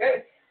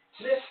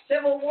 this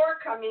civil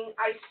war coming,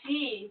 I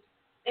see.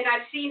 And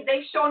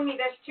they've shown me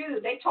this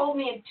too. They told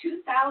me in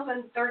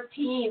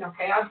 2013,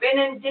 okay, I've been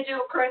in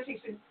digital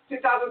currency since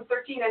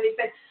 2013, and they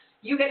said,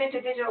 you get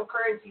into digital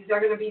currencies, they're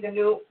going to be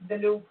the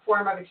new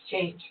form of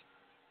exchange.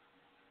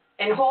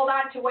 And hold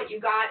on to what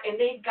you got, and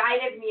they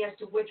guided me as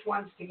to which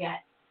ones to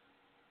get.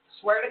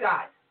 Swear to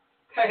God.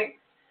 Okay?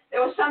 There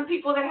were some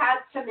people that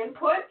had some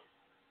input,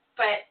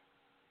 but,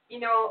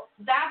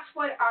 that's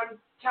what I'm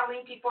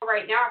telling people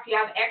right now. If you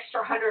have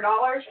extra $100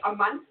 a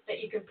month that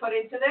you can put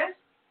into this,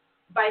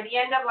 by the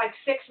end of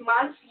 6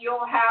 months,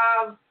 you'll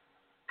have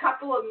a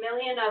couple of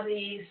million of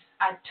these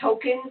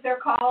tokens, they're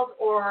called,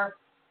 or,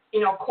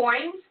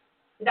 coins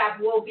that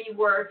will be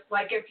worth,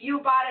 if you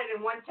bought it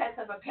in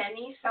 1/10 of a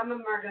penny, some of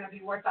them are going to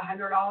be worth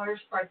 $100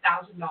 or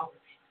 $1,000.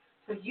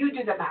 So you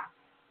do the math.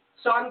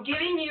 So I'm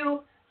giving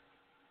you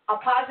a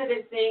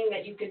positive thing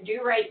that you can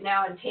do right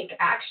now and take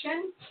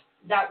action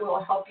that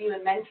will help you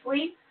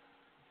immensely.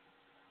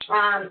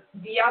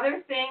 The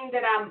other thing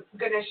that I'm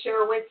going to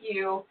share with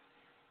you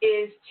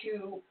is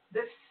to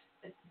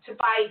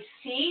buy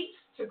seeds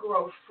to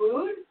grow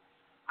food.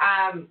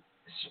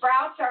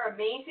 Sprouts are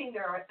amazing.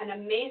 They're an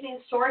amazing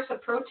source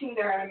of protein.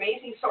 They're an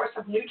amazing source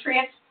of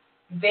nutrients,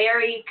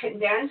 very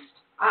condensed.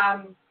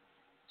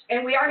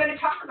 And we are going to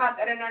talk about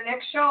that in our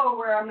next show,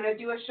 where I'm going to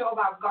do a show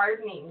about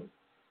gardening.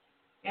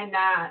 And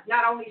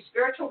not only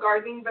spiritual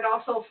gardening, but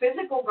also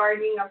physical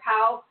gardening, of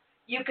how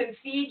you can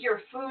feed your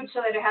food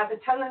so that it has a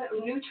ton of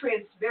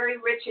nutrients, very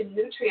rich in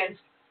nutrients.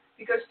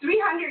 Because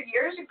 300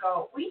 years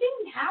ago, we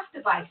didn't have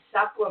to buy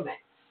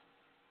supplements,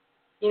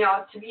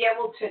 to be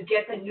able to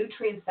get the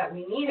nutrients that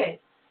we needed.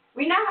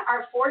 We now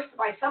are forced to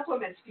buy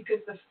supplements because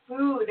the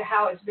food,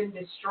 how it's been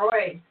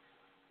destroyed,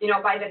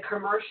 by the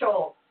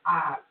commercial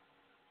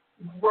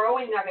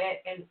growing of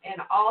it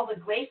and all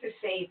the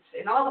glyphosates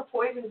and all the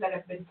poisons that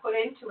have been put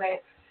into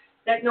it,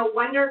 that no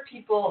wonder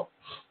people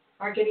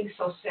are getting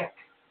so sick.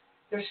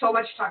 There's so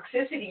much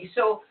toxicity.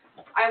 So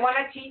I want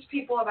to teach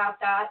people about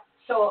that.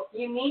 So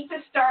you need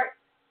to start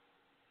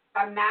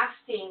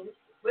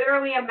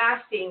literally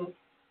amassing,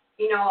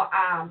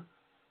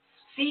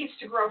 seeds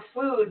to grow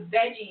food,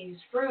 veggies,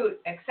 fruit,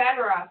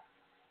 etc.,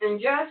 and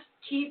just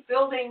keep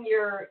building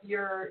your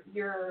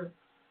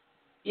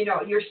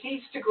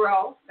seeds to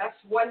grow. That's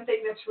one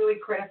thing that's really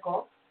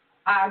critical.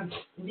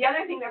 The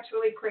other thing that's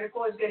really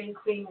critical is getting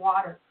clean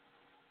water,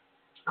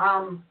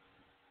 and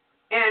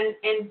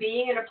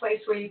being in a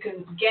place where you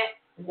can get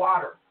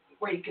water,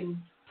 where you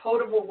can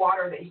potable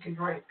water that you can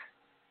drink.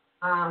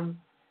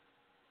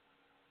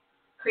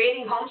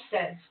 Creating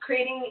homesteads,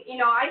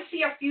 I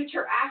see a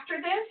future after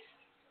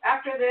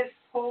this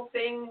whole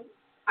thing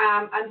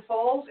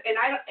unfolds. And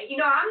I'm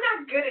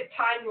not good at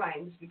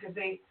timelines because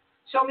they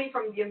show me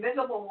from the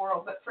invisible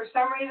world, but for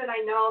some reason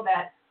I know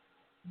that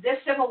this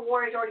civil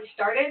war has already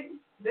started.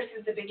 This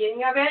is the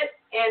beginning of it,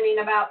 and in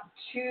about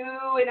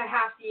 2.5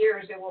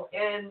 years it will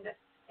end,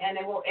 and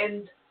it will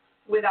end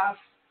with us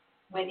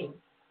winning,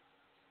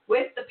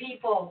 with the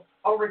people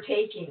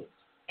overtaking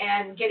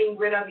and getting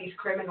rid of these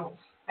criminals.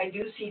 I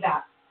do see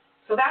that.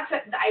 So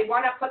I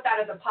want to put that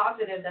as a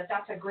positive,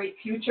 that's a great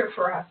future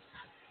for us.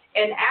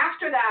 And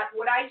after that,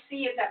 what I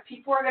see is that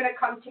people are going to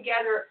come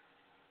together,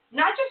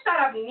 not just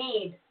out of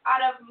need,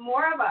 out of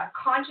more of a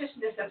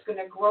consciousness that's going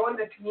to grow in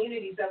the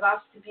communities of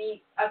us to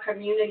be a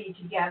community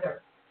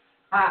together,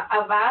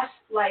 of us,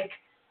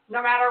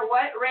 no matter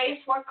what race,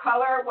 what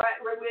color,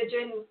 what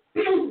religion,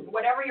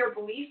 whatever your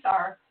beliefs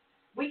are,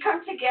 we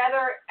come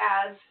together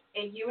as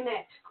a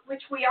unit,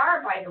 which we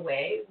are, by the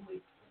way.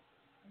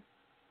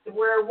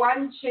 We're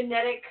one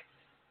genetic,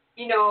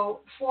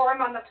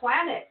 form on the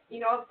planet,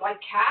 like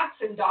cats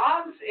and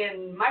dogs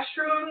and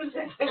mushrooms,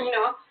 and,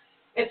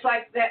 it's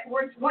like that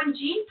we're one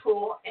gene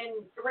pool,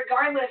 and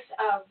regardless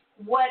of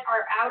what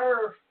our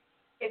outer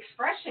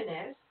expression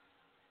is.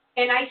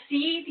 And I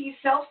see these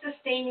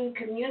self-sustaining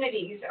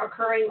communities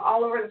occurring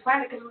all over the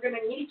planet because we're going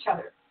to need each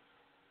other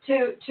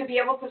to be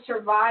able to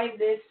survive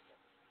this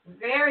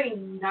very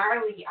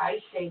gnarly ice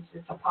age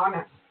that's upon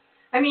us.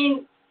 I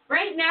mean,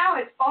 right now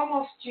it's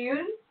almost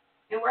June,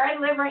 and where I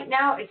live right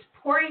now, it's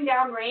pouring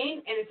down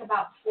rain, and it's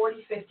about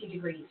 40, 50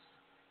 degrees.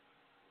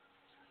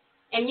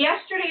 And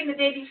yesterday and the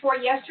day before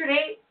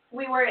yesterday,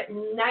 we were at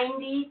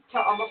 90 to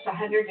almost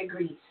 100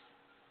 degrees.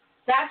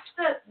 That's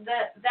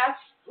that's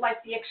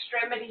like the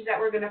extremities that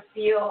we're going to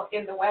feel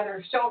in the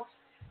weather. So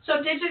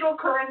digital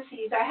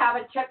currencies, I have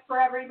a tip for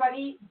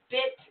everybody.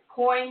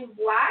 coin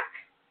black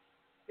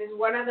is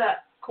one of the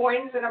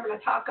coins that I'm going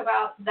to talk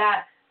about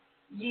that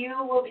you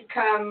will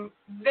become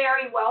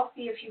very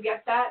wealthy if you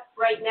get that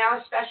right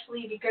now,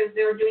 especially because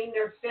they're doing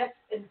their 5th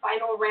and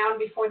final round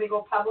before they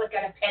go public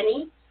at a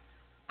penny.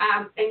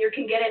 And you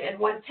can get it at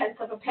 1/10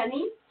 of a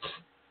penny.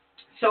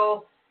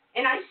 So,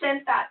 and I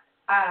sent that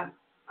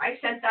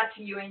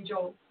to you,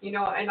 Angel, in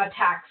a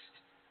text.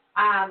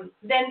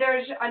 Then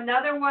there's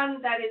another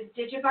one that is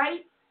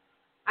Digibyte.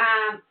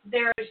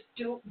 There's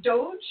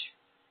Doge.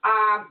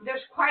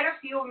 There's quite a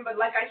few of them, but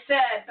like I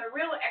said, the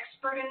real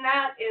expert in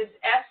that is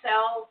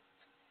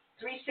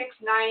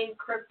SL369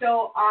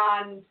 Crypto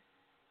on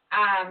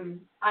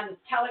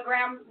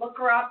Telegram. Look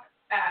her up.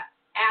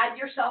 Add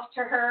yourself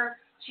to her.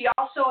 She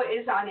also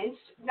is on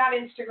not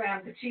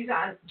Instagram, but she's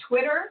on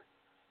Twitter.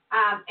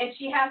 And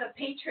she has a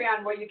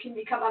Patreon where you can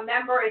become a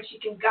member and she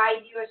can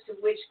guide you as to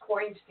which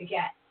coins to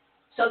get.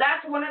 So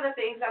that's one of the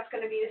things that's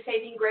going to be the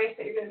saving grace,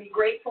 that you're going to be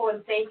grateful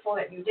and thankful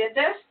that you did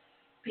this,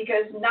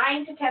 because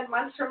 9 to 10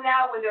 months from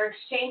now, when they're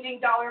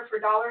exchanging dollar for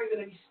dollar, you're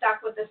going to be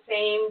stuck with the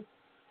same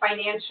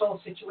financial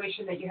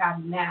situation that you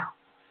have now.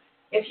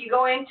 If you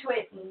go into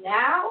it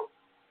now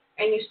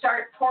and you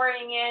start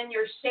pouring in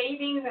your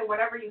savings and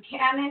whatever you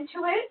can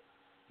into it,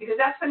 because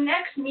that's the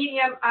next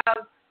medium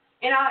of,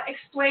 and I'll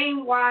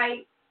explain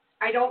why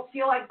I don't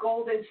feel like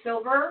gold and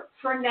silver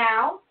for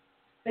now.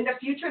 In the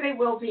future they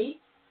will be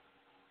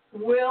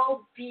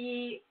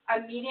a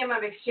medium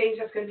of exchange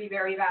that's going to be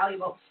very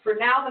valuable. For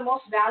now, the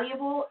most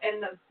valuable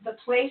and the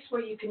place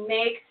where you can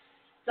make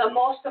the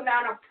most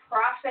amount of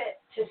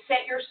profit to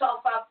set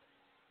yourself up,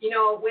 in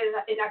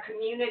a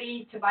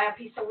community, to buy a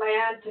piece of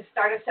land, to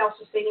start a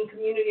self-sustaining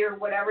community or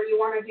whatever you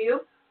want to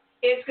do,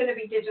 it's going to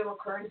be digital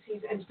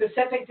currencies, and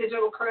specific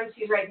digital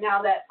currencies right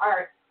now that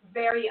are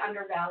very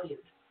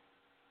undervalued,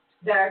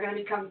 that are going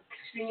to become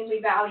extremely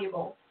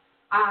valuable.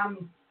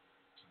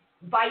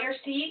 Buy your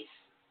seeds.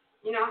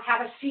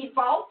 Have a seed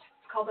vault.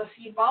 It's called a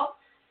seed vault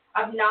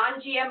of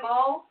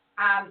non-GMO,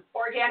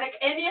 organic.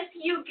 And if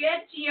you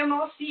get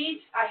GMO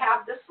seeds, I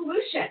have the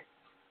solution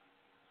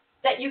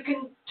that you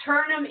can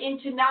turn them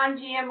into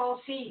non-GMO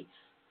seeds.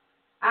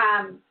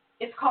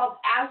 It's called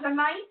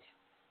azomite,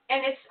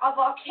 and it's a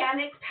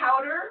volcanic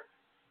powder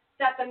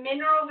that the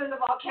minerals in the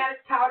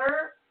volcanic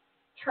powder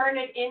turn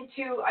it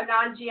into a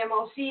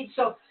non-GMO seed.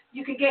 So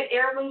you can get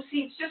heirloom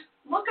seeds. Just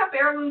look up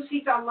heirloom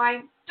seeds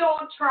online.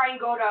 Don't try and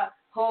go to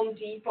Home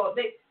Depot.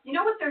 You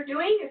know what they're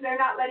doing is they're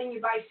not letting you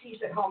buy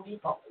seeds at Home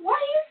Depot. Why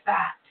is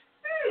that?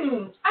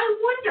 I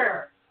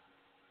wonder.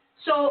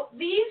 So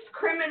these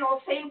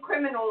criminals, same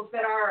criminals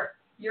that are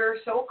your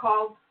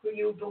so-called, who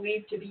you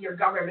believe to be your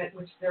government,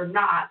 which they're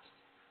not,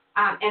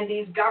 and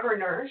these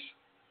governors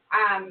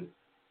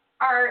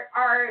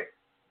are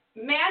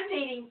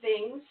mandating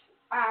things.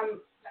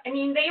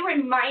 They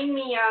remind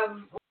me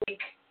of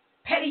like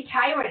petty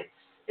tyrants,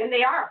 and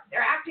they are.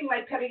 They're acting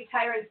like petty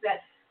tyrants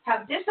that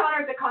have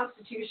dishonored the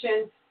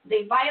Constitution.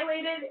 They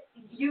violated,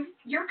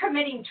 you're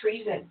committing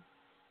treason.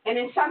 And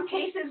in some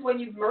cases, when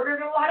you've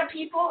murdered a lot of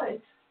people, and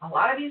a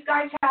lot of these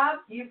guys have,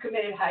 you've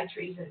committed high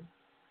treason.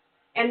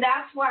 And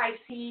that's why I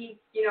see,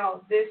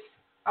 this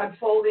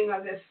unfolding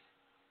of this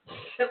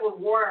civil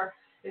war,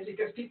 is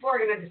because people are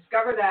going to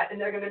discover that,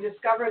 and they're going to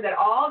discover that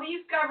all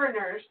these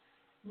governors,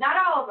 not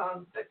all of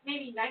them, but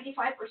maybe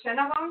 95%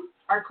 of them,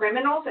 are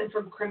criminals and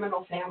from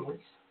criminal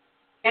families.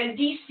 And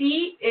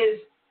D.C.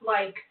 is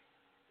like,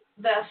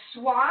 the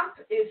swamp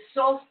is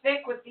so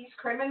thick with these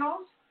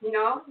criminals,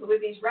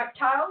 with these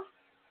reptiles,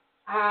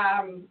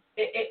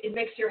 it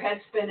makes your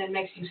head spin and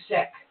makes you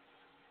sick,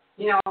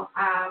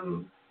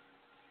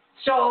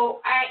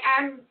 So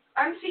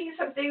I'm seeing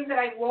some things that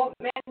I won't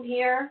mention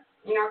here,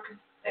 because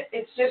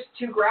it's just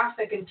too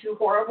graphic and too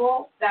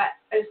horrible that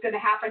is going to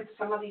happen to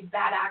some of these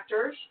bad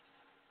actors,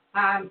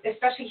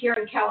 especially here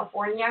in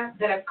California,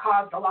 that have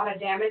caused a lot of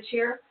damage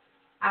here.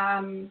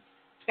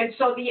 And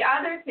so the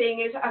other thing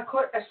is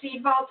a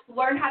seed vault.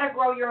 Learn how to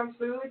grow your own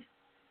food.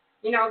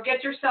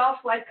 Get yourself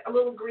like a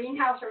little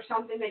greenhouse or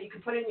something that you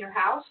can put in your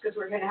house, because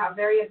we're going to have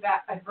very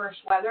adverse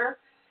weather.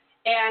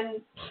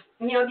 And,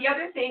 the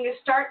other thing is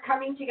start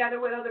coming together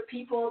with other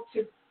people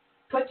to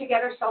put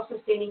together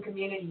self-sustaining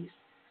communities.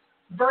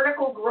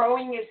 Vertical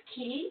growing is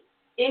key.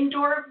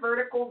 Indoor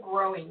vertical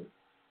growing.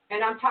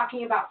 And I'm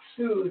talking about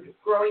food,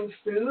 growing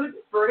food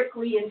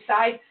vertically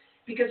inside,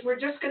 because we're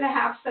just going to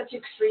have such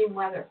extreme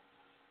weather.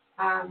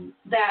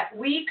 That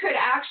we could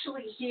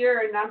actually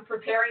here, and I'm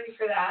preparing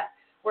for that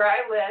where I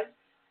live,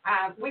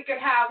 we could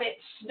have it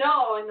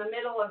snow in the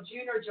middle of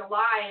June or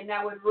July, and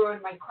that would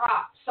ruin my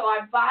crops. So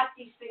I bought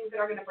these things that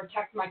are going to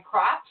protect my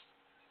crops.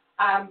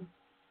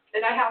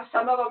 And I have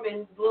some of them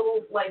in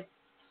little like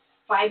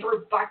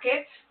fiber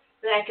buckets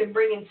that I can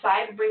bring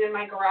inside and bring in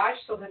my garage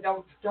so they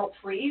don't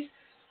freeze.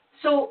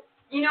 So,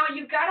 you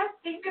got to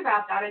think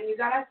about that, and you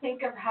got to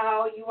think of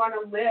how you want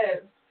to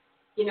live.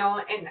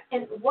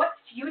 And what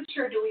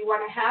future do we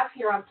want to have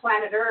here on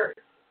planet Earth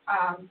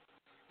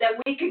that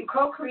we can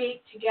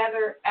co-create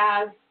together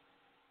as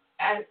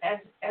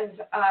as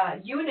a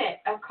unit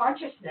of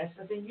consciousness,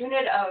 as a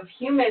unit of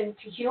human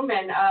to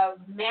human, of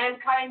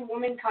mankind,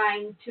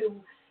 womankind,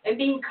 and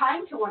being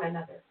kind to one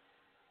another.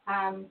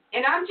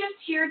 And I'm just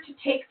here to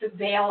take the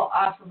veil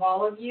off of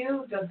all of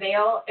you, the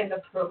veil and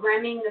the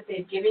programming that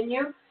they've given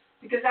you,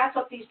 because that's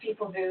what these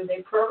people do.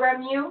 They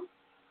program you,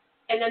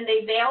 and then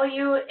they veil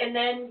you, and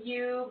then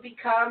you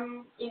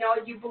become,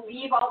 you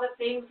believe all the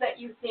things that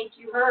you think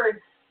you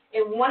heard.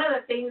 And one of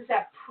the things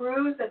that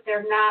proves that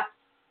they're not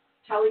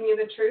telling you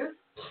the truth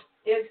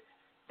is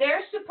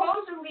they're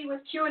supposedly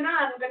with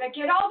QAnon going to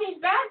get all these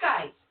bad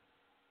guys.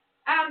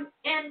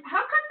 And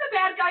how come the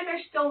bad guys are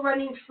still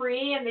running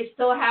free and they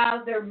still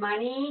have their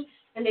money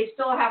and they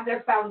still have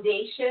their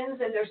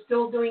foundations and they're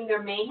still doing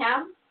their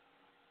mayhem?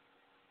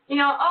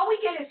 All we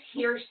get is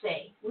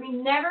hearsay. We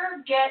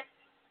never get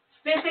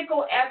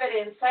physical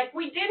evidence. Like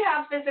we did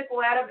have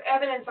physical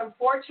evidence,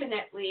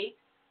 unfortunately,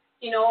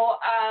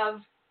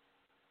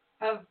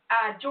 of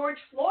George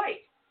Floyd.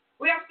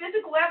 We have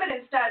physical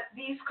evidence that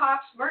these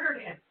cops murdered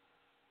him,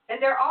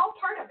 and they're all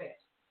part of it.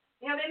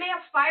 They may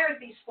have fired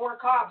these 4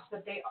 cops,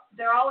 but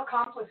they're all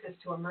accomplices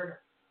to a murder.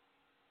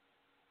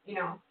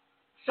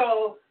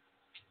 So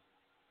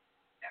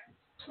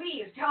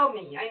please tell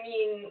me. I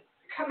mean,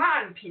 come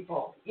on,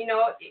 people.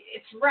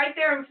 It's right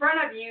there in front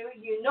of you.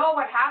 You know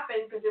what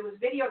happened because it was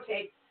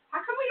videotaped.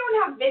 How come we don't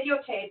have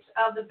videotapes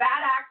of the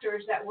bad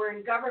actors that were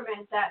in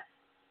government that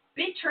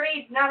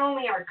betrayed not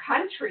only our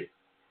country,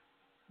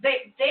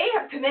 they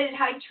have committed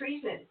high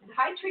treason. And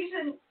high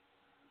treason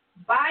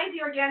by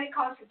the organic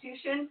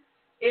constitution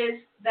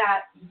is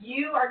that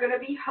you are going to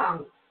be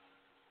hung.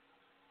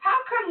 How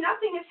come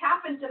nothing has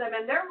happened to them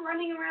and they're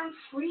running around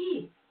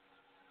free?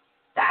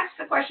 That's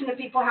the question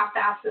that people have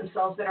to ask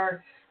themselves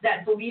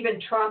that believe in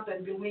Trump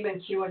and believe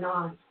in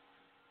QAnon.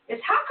 Is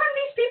how come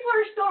these people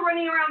are still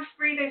running around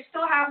free? They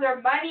still have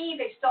their money.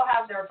 They still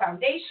have their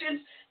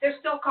foundations. They're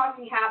still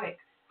causing havoc.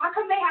 How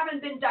come they haven't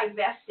been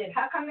divested?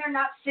 How come they're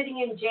not sitting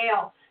in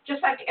jail,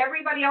 just like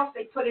everybody else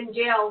they put in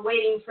jail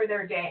waiting for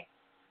their day?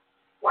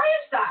 Why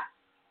is that?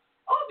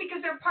 Oh,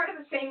 because they're part of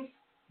the same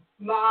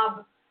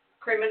mob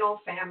criminal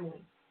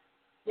family.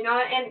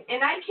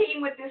 And I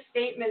came with this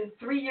statement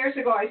 3 years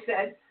ago. I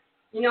said,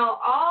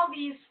 all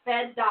these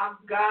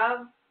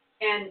Fed.gov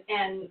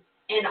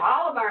and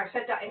all of our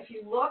Fed. If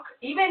you look,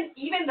 even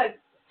the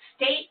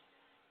state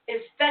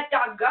is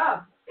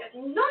Fed.gov.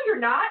 No, you're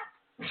not.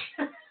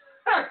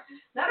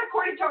 Not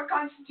according to our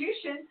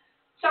Constitution.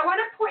 So I want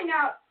to point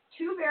out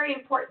 2 very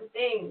important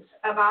things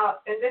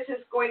about, and this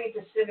is going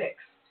into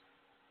civics.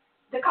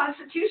 The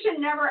Constitution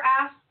never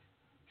asked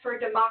for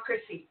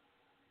democracy.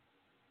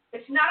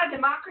 It's not a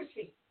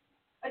democracy.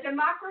 A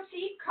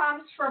democracy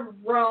comes from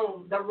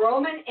Rome. The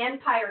Roman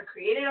Empire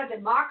created a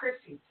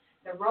democracy.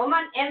 The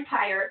Roman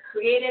Empire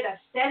created a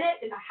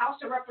Senate and a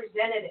House of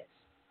Representatives.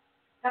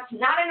 That's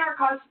not in our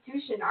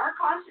Constitution. Our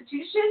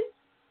Constitution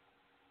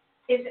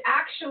is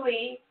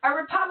actually a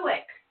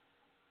republic.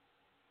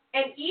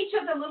 And each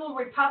of the little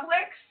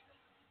republics,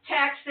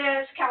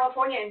 Texas,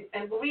 California,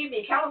 and believe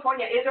me,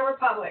 California is a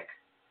republic.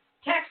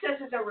 Texas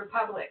is a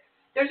republic.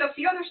 There's a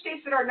few other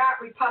states that are not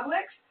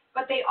republics,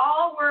 but they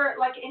all were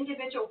like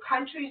individual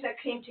countries that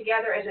came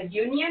together as a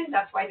union.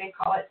 That's why they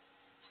call it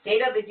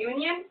State of the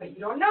Union, but you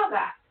don't know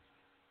that.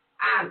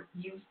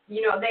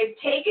 They've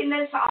taken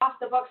this off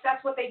the books.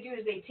 That's what they do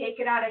is they take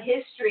it out of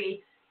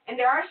history. And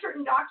there are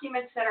certain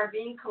documents that are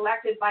being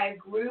collected by a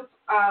group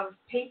of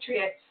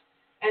patriots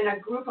and a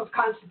group of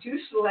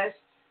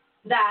constitutionalists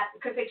that,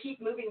 because they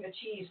keep moving the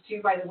cheese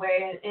too, by the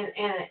way,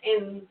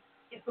 and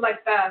it's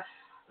like the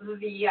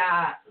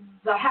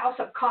House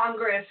of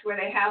Congress where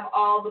they have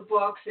all the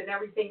books and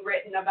everything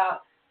written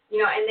about,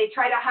 and they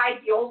try to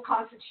hide the old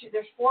Constitution.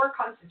 There's 4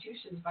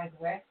 constitutions, by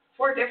the way,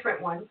 4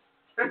 different ones.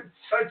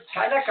 So it's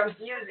kind of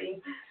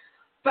confusing.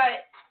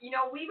 But,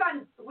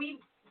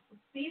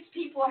 these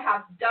people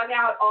have dug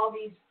out all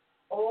these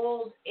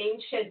old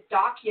ancient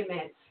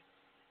documents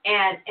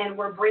and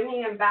we're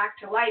bringing them back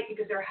to light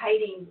because they're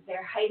hiding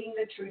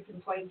the truth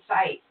in plain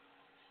sight.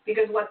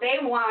 Because what they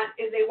want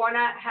is they want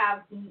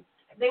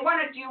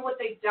to do what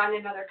they've done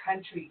in other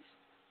countries.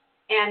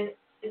 And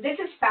this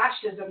is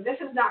fascism.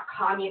 This is not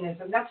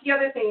communism. That's the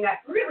other thing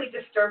that really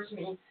disturbs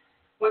me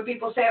when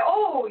people say,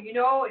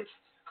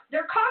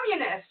 they're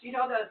communists.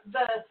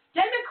 The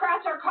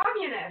Democrats are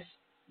communists.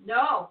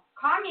 No,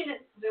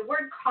 the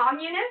word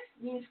communist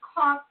means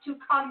to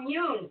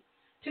commune,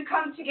 to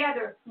come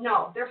together.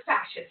 No, they're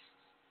fascists.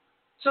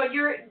 So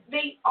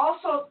they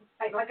also,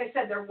 like I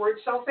said, they're word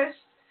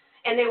sophists,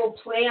 and they will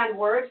play on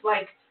words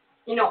like,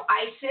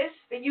 ISIS.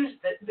 They use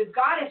the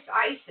goddess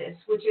Isis,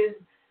 which is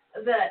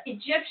the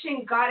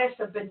Egyptian goddess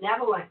of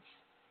benevolence,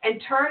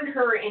 and turned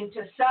her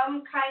into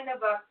some kind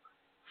of a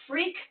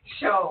freak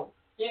show,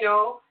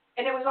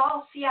 and it was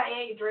all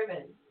CIA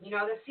driven.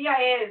 The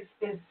CIA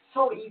is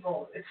so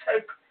evil. It's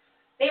like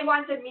they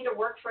wanted me to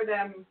work for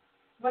them.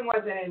 When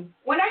was it?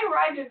 When I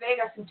arrived in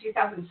Vegas in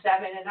 2007,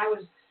 and I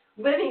was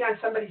living on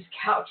somebody's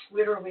couch,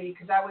 literally,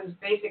 because I was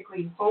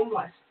basically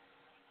homeless.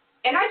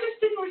 And I just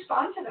didn't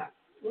respond to them.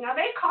 You know,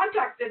 they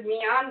contacted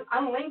me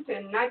on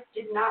LinkedIn, and I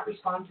did not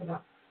respond to them.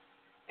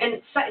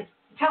 And so,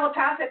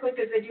 telepathically,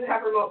 because they do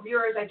have remote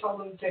viewers, I told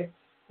them to,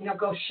 you know,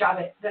 go shove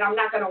it, that I'm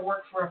not going to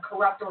work for a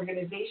corrupt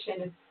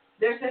organization. And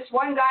there's this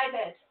one guy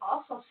that's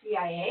also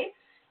CIA,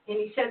 and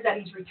he says that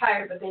he's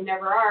retired, but they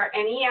never are.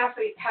 And he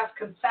actually has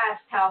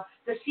confessed how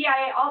the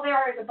CIA, all they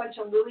are is a bunch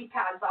of lily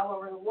pads all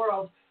over the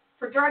world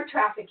for drug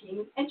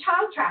trafficking and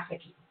child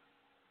trafficking.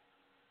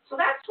 So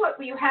that's what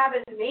you have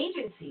as an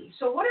agency.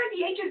 So what are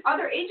the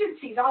other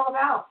agencies all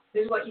about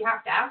is what you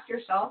have to ask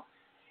yourself.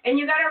 And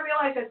you got to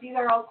realize that these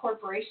are all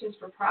corporations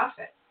for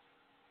profit.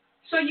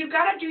 So you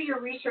got to do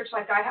your research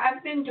like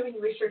I've been doing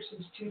research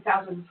since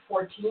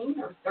 2014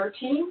 or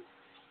 13.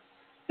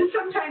 And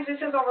sometimes this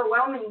is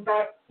overwhelming,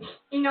 but,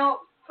 you know,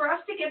 for us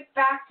to get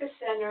back to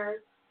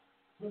center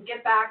and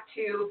get back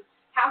to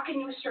how can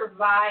you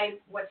survive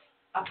what's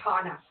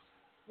upon us?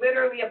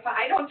 Literally,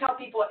 I don't tell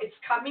people it's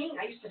coming.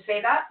 I used to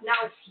say that. Now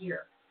it's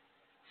here.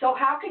 So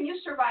how can you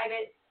survive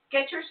it?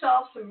 Get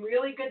yourself some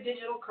really good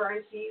digital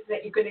currencies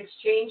that you can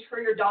exchange for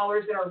your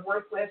dollars that are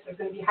worthless. There's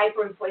going to be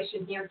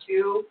hyperinflation here,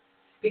 too,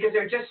 because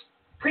they're just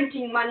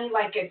printing money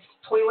like it's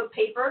toilet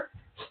paper.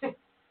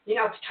 You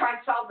know, to try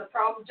and solve the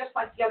problem, just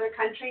like the other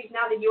countries.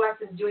 Now the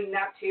U.S. is doing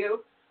that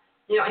too,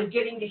 you know, and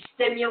giving these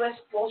stimulus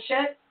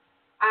bullshit.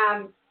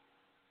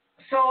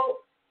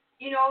 So,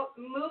 you know,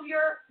 move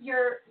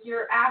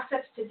your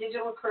assets to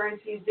digital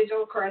currencies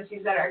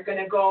that are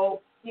going to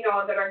go, you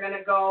know, that are going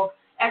to go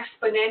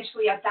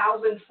exponentially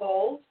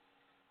 1,000-fold.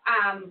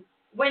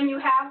 When you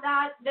have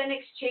that, then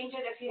exchange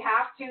it if you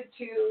have to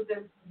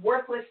the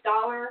worthless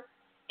dollar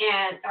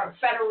and a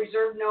Federal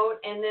Reserve note,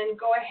 and then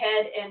go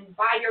ahead and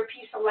buy your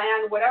piece of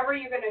land, whatever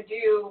you're going to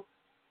do,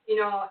 you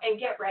know, and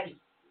get ready,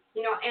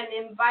 you know, and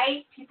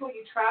invite people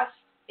you trust,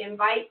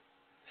 invite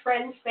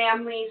friends,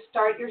 families,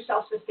 start your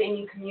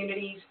self-sustaining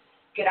communities,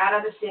 get out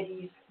of the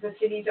cities. The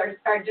cities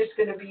are just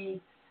going to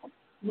be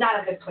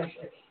not a good place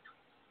to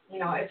be. You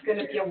know, it's going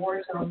to be a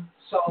war zone.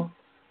 So,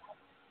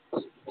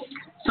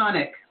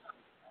 Sonic.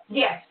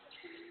 Yes.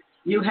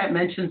 You had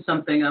mentioned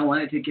something I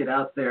wanted to get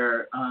out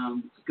there.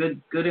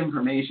 Good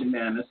information,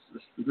 man. This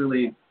is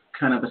really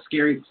kind of a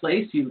scary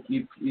place you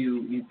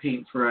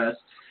paint for us.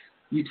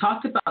 You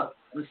talked about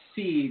the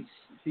seeds,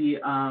 the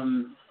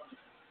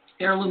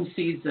heirloom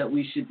seeds that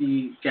we should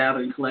be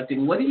gathering,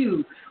 collecting. What are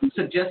you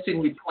suggesting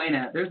we point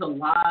at? There's a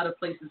lot of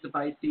places to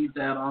buy seeds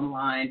at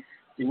online.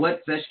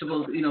 What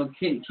vegetables, you know,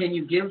 can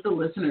you give the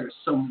listeners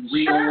some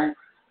real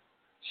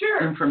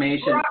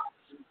information?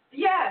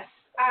 Yes.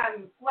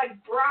 Like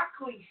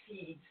broccoli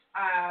seeds,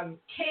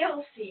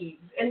 kale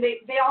seeds, and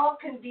they all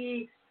can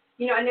be,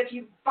 you know, and if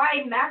you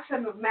buy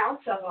massive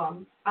amounts of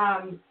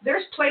them,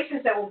 there's places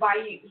that will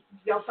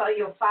they'll sell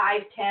you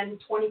 5, 10,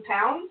 20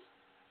 pounds.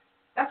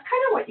 That's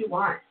kind of what you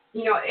want.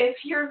 You know, if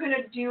you're going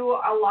to do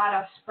a lot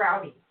of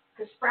sprouting,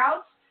 because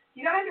sprouts,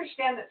 you got to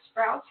understand that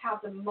sprouts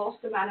have the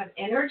most amount of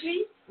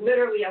energy,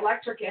 literally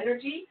electric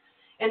energy,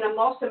 and the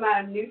most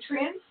amount of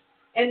nutrients.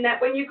 And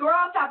that when you grow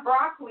out that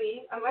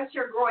broccoli, unless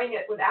you're growing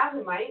it with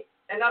azomite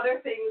and other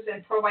things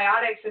and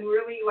probiotics and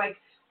really like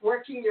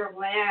working your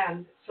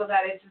land so that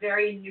it's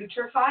very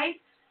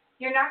nutrified,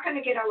 you're not going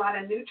to get a lot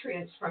of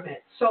nutrients from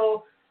it.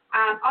 So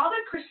all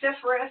the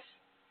cruciferous,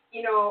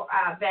 you know,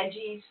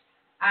 veggies,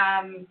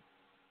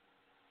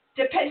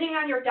 depending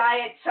on your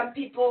diet, some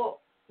people,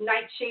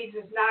 nightshades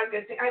is not a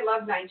good thing. I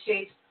love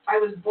nightshades. I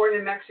was born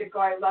in Mexico.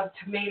 I love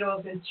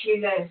tomatoes and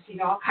chiles, you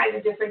know, all kinds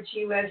of different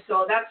chiles.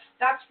 So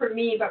that's for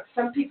me, but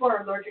some people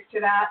are allergic to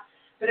that.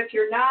 But if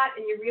you're not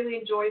and you really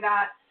enjoy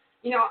that,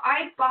 you know,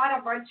 I bought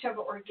a bunch of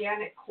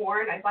organic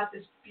corn. I bought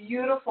this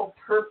beautiful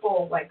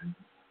purple, like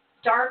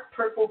dark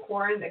purple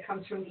corn that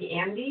comes from the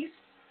Andes.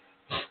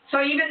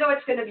 So even though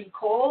it's going to be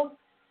cold,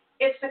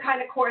 it's the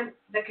kind of corn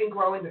that can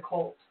grow in the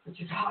cold, which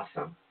is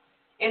awesome.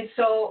 And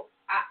so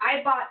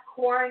I bought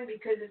corn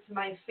because it's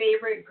my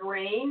favorite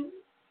grain.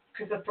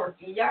 Because of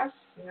tortillas,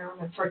 you know,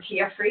 I'm a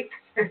tortilla freak.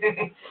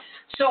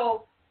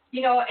 So,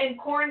 you know, and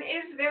corn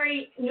is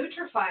very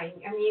nutrifying.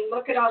 I mean,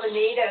 look at all the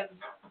native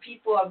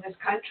people of this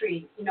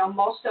country. You know,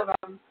 most of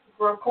them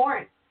grow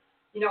corn.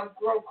 You know,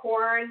 grow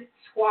corn,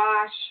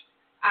 squash.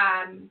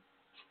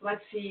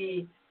 Let's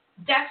see.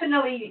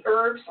 Definitely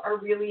herbs are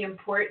really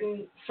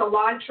important.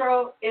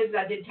 Cilantro is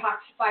a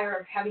detoxifier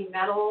of heavy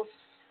metals.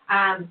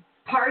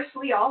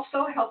 Parsley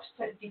also helps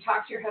to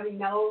detox your heavy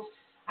metals.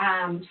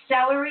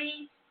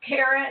 Celery,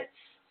 carrots,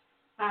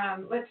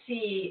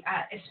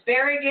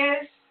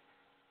 asparagus,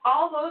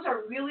 all those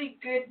are really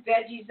good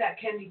veggies that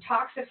can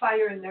detoxify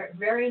you, and they're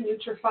very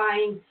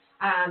nutrifying.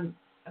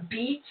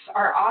 Beets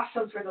are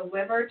awesome for the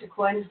liver, to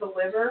cleanse the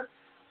liver.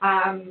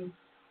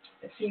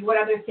 Let's see,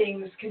 what other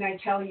things can I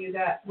tell you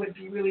that would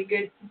be really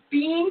good?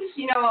 Beans,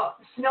 you know,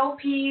 snow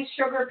peas,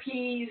 sugar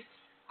peas,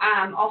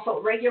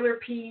 also regular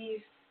peas.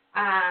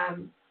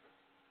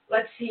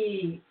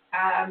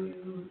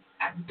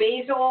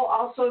 Basil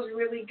also is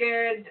really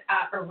good.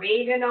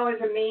 Oregano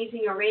is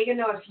amazing.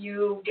 Oregano, if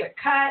you get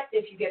cut,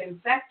 if you get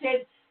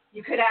infected,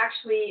 You could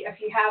actually,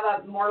 if you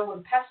have a mortar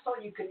and pestle,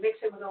 you could mix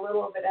it with a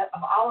little bit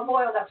of olive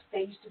oil. That's what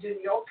they used to do in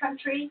the old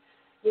country,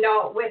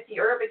 with the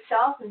herb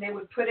itself, and they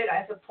would put it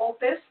as a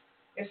poultice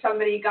if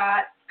somebody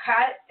got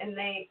cut and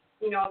they,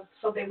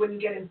 so they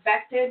wouldn't get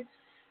infected.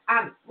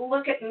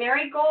 Look at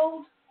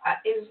marigold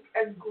is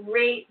a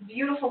great,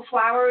 beautiful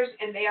flowers,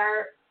 and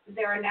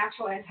they're a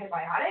natural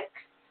antibiotic.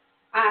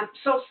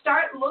 So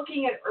start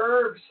looking at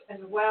herbs as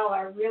well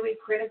are really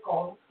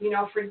critical,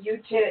 for you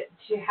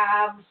to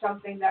have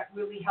something that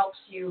really helps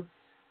you.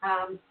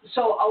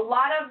 So a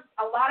lot of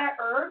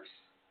herbs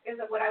is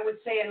what I would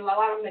say, and a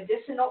lot of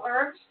medicinal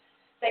herbs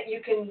that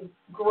you can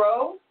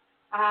grow.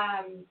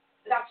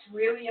 That's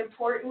really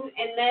important.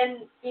 And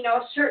then,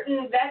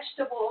 certain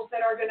vegetables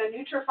that are going to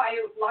nutrify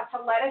you, lots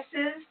of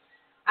lettuces,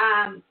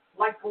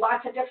 like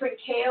lots of different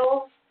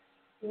kales,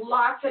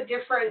 lots of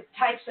different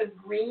types of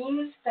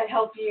greens that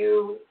help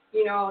you,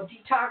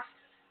 detox.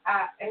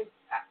 And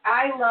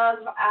I love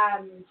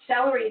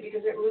celery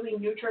because it really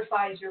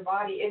nutrifies your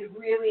body. It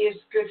really is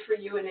good for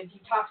you, and it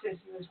detoxes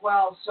you as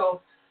well.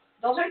 So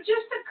those are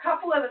just a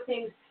couple of the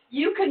things.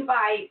 You can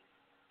buy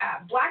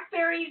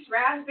blackberries,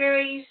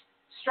 raspberries,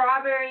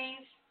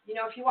 strawberries,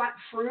 if you want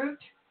fruit,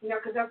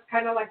 because that's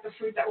kind of like the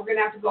fruit that we're going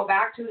to have to go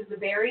back to is the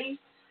berries.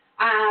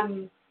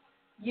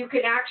 You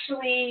can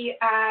actually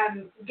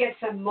get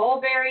some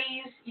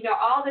mulberries,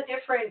 all the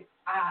different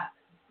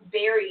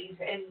berries,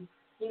 and,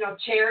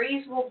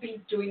 cherries will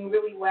be doing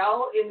really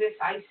well in this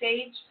ice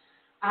age.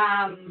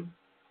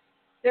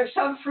 There's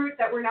some fruit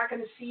that we're not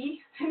going to see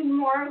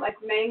anymore, like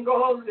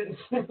mangoes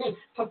and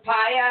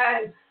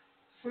papaya and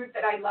fruit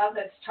that I love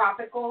that's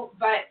tropical,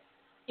 but,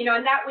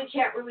 and that we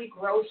can't really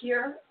grow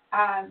here.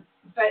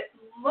 But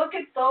look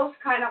at those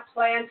kind of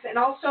plants, and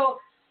also,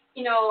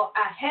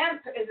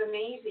 hemp is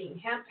amazing.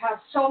 Hemp has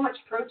so much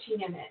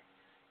protein in it.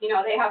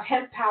 They have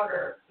hemp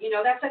powder.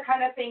 That's the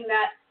kind of thing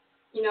that,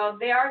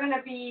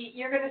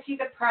 you're going to see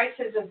the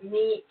prices of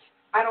meat.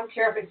 I don't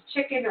care if it's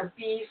chicken or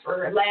beef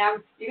or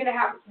lamb. You're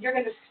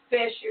going to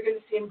fish. You're going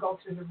to see them go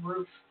through the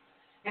roof.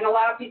 And a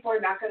lot of people are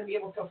not going to be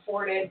able to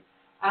afford it.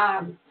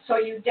 So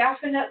you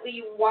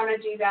definitely want to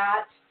do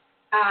that.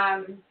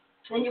 And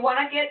you want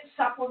to get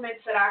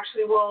supplements that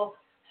actually will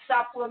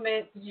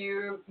supplement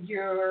your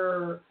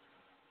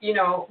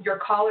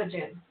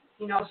collagen.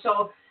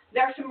 So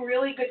there's some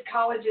really good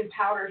collagen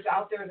powders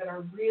out there that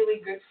are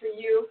really good for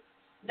you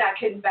that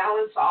can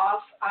balance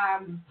off.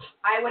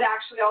 I would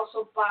actually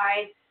also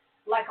buy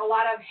like a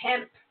lot of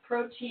hemp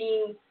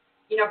protein,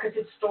 because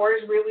it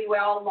stores really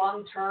well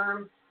long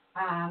term.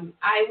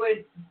 I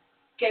would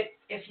get,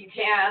 if you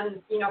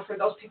can, for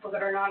those people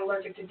that are not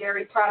allergic to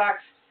dairy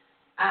products,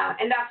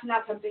 and that's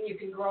not something you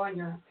can grow in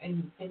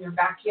your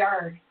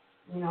backyard,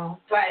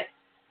 but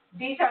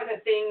these are the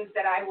things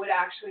that I would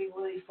actually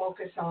really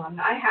focus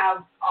on. I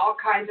have all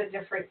kinds of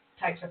different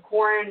types of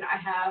corn. I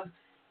have,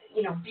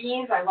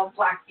 beans. I love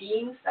black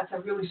beans. That's a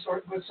really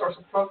good source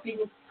of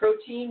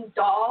protein.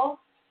 Dal,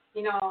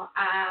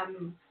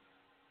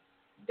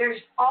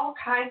 there's all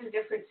kinds of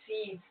different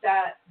seeds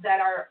that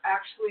are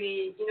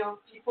actually,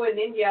 people in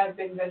India have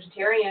been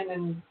vegetarian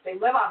and they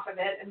live off of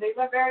it and they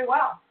live very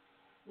well,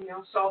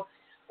 So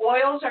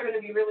oils are going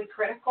to be really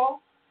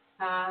critical.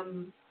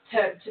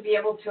 To be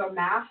able to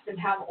amass and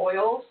have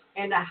oils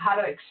and how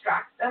to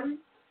extract them.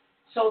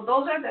 So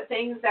those are the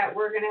things that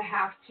we're going to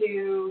have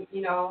to,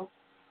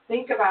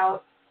 think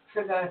about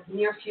for the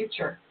near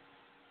future.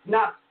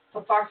 Not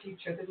the far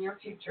future, the near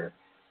future.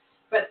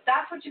 But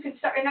that's what you can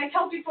start. And I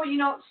tell people,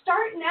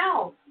 start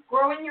now.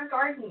 Grow in your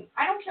garden.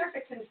 I don't care if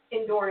it's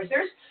indoors.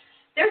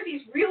 There's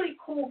these really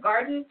cool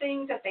garden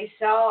things that they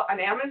sell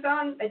on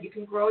Amazon that you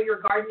can grow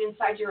your garden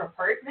inside your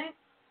apartment.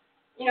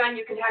 And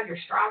you can have your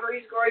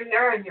strawberries growing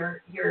there, and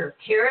your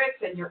carrots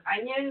and your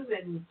onions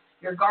and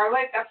your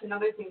garlic. That's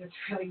another thing that's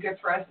really good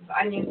for us is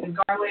onions and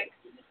garlic.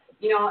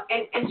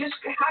 And just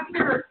have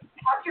your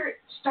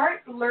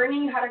start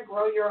learning how to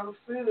grow your own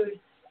food.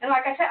 And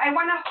like I said, I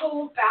want to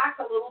hold back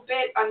a little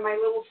bit on my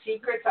little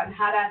secrets on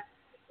how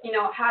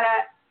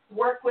to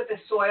work with the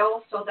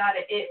soil so that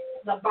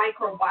the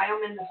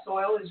microbiome in the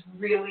soil is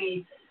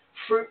really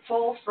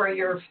fruitful for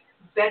your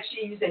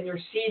veggies and your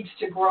seeds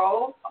to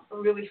grow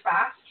really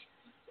fast.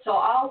 So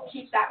I'll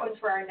keep that one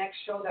for our next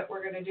show that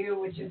we're going to do,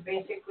 which is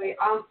basically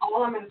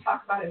all I'm going to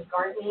talk about is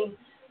gardening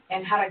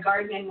and how to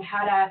garden and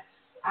how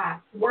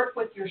to work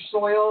with your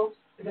soil,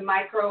 the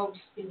microbes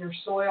in your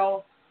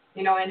soil,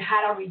 and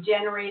how to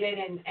regenerate it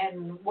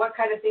and what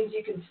kind of things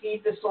you can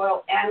feed the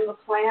soil and the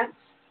plants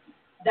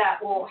that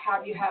will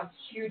have you have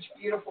huge,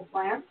 beautiful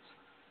plants.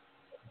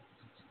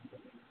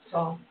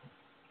 So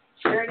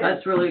there it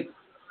is.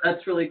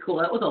 That's really cool.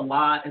 That was a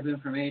lot of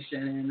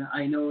information, and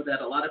I know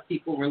that a lot of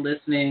people were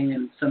listening,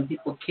 and some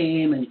people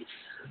came and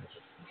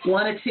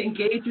wanted to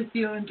engage with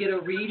you and get a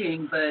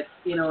reading, but,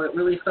 it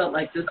really felt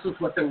like this was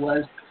what there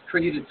was for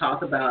you to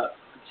talk about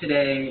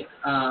today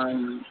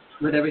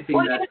with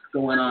everything that's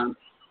going on.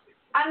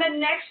 On the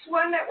next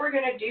one that we're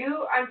going to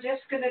do, I'm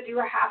just going to do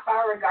a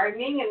half-hour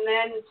gardening, and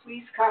then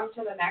please come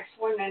to the next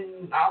one,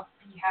 and I'll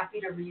be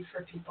happy to read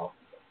for people.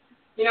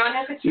 And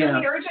if it's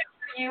really urgent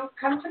for you,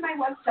 come to my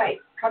website,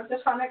 come to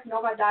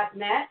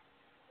sonicnova.net.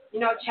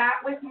 Chat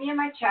with me in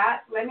my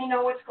chat. Let me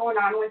know what's going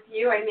on with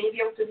you. I may be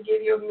able to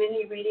give you a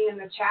mini reading in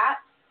the chat.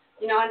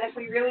 And if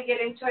we really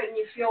get into it and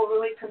you feel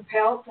really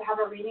compelled to have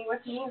a reading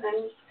with me,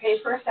 then pay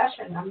for a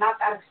session. I'm not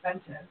that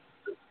expensive.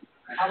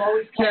 I've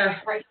always kept my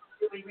price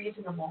really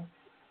reasonable.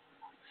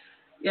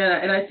 Yeah,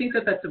 and I think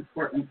that that's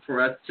important for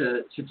us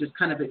to just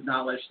kind of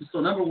acknowledge. So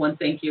number one,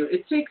 thank you.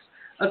 It takes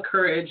a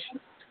courage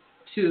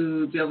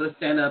to be able to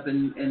stand up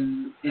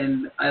and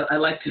I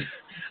like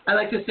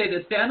to say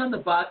to stand on the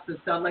box and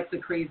sound like the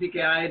crazy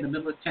guy in the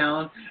middle of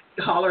town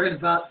hollering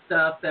about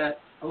stuff that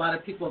a lot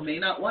of people may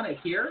not want to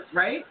hear,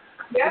 right?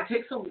 Yeah.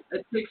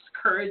 It takes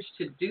courage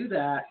to do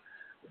that.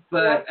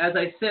 But as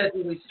I said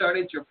when we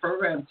started your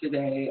program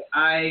today,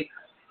 I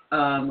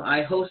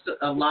host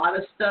a lot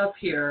of stuff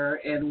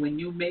here, and when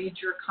you made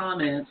your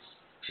comments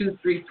 2,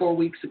 3, 4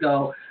 weeks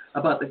ago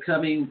about the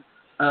coming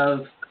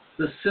of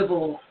the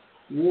Civil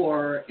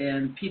War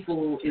and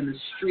people in the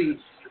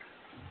streets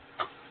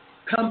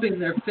pumping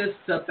their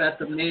fists up at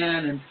the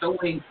man and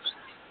throwing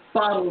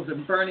bottles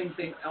and burning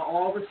things,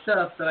 all the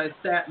stuff that I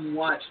sat and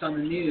watched on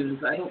the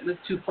news. I don't live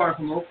too far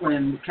from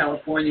Oakland,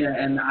 California,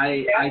 and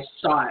I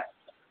saw it.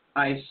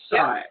 I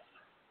saw it.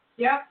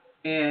 Yep.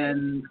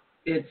 And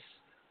it's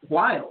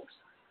wild.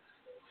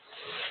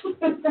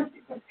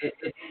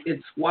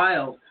 It's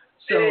wild.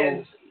 So, it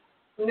is.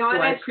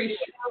 I appreciate.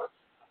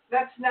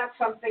 That's not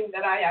something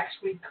that I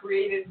actually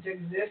created to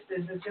exist.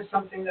 It's just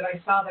something that I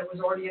saw that was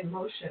already in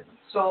motion.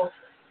 So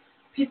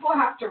people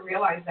have to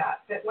realize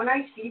that when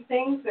I see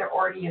things, they're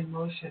already in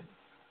motion.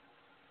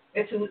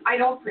 I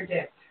don't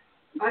predict.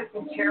 I'm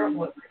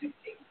terrible at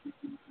predicting.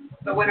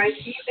 But when I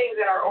see things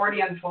that are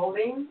already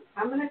unfolding,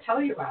 I'm going to tell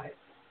you about it.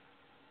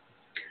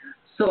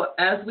 So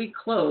as we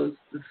close,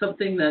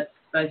 something that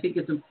I think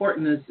is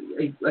important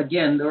is,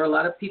 again, there were a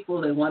lot of people,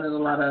 they wanted they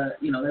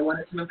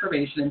wanted some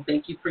information, and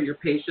thank you for your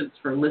patience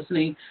for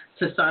listening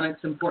to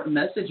Sonic's important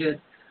messages.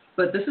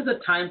 But this is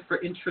a time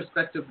for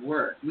introspective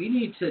work. We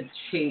need to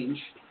change,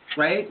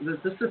 right?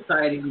 This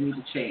society, we need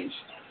to change.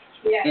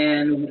 Yeah.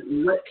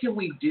 And what can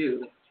we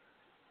do?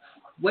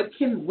 What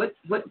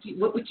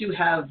would you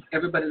have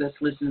everybody that's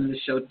listening to the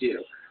show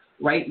do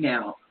right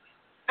now?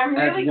 I'm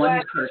really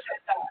glad you said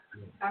that.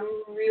 I'm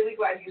really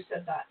glad you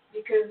said that,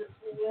 because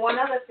one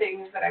of the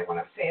things that I want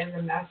to say as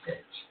a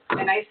message,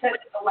 and I said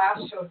it the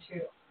last show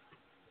too,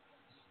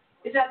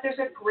 is that there's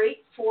a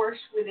great force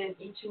within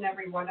each and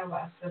every one of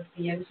us. That's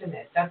the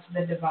infinite. That's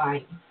the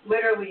divine.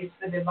 Literally, it's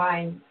the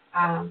divine.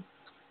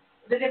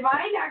 The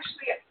divine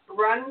actually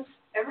runs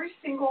every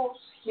single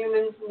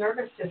human's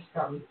nervous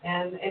system,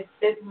 and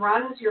it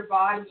runs your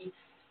body.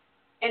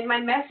 And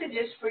my message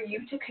is for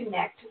you to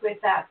connect with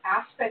that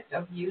aspect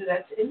of you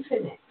that's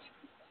infinite.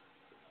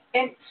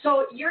 And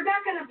so you're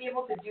not going to be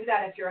able to do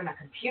that if you're on a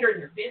computer and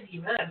you're busy.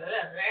 Blah, blah,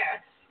 blah.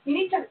 You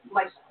need to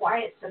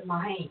quiet the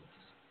mind.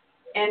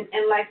 And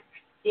like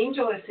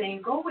Angel is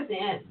saying, go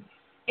within.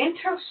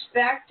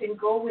 Introspect and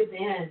go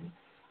within.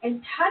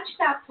 And touch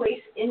that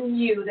place in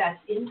you that's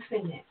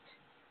infinite.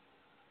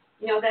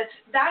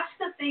 That's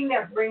the thing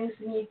that brings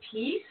me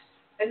peace.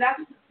 And that's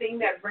the thing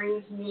that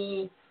brings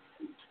me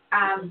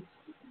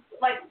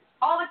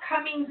all the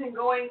comings and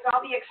goings,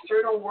 all the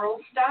external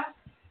world stuff,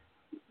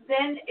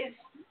 then is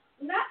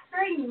not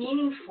very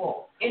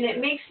meaningful. And it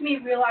makes me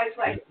realize,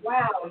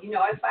 wow,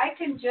 if I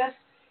can just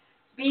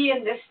be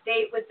in this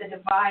state with the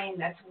divine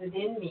that's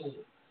within me,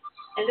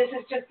 and this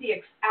is just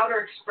the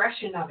outer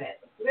expression of it,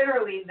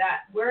 literally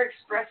that we're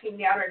expressing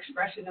the outer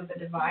expression of the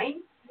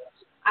divine,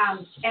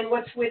 and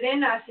what's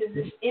within us is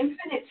this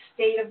infinite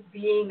state of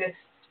being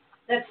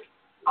that's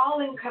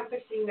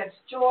all-encompassing, that's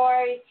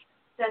joy,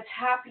 that's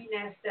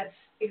happiness, that's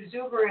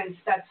exuberance,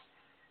 that's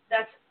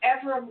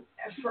ever,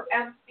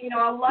 forever,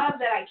 a love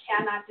that I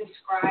cannot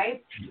describe.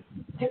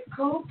 To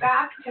go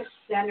back to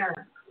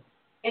center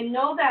and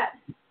know that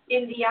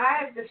in the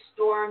eye of the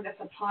storm that's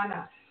upon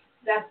us,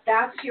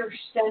 that's your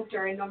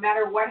center, and no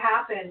matter what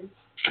happens,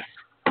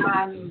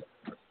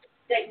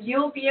 that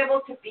you'll be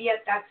able to be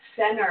at that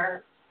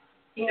center,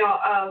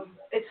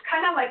 it's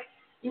kind of like,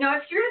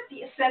 if you're at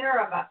the center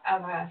of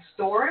a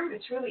storm,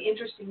 it's really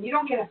interesting. You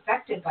don't get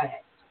affected by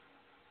it.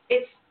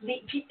 It's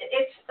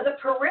the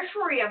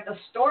periphery of the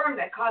storm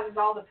that causes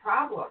all the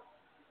problems.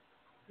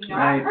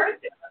 Right. I've heard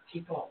this from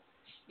people,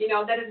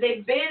 that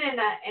they've been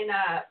in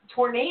a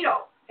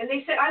tornado, and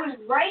they said, I was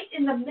right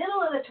in the middle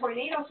of the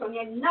tornado, so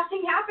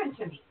nothing happened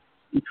to me.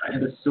 How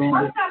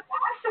is that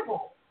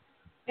possible?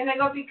 And I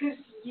go, because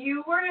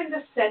you were in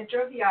the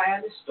center of the eye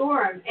of the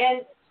storm.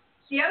 And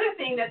the other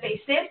thing that they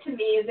said to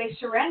me is they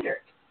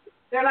surrendered.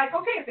 They're like,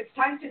 okay, if it's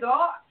time to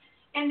go,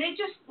 and they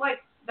just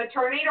the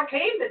tornado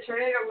came, the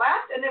tornado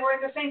left, and they were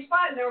in the same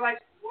spot, and they were like,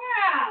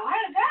 wow, how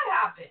did that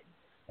happen?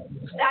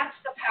 That's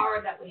the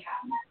power that we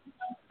have.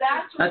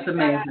 That's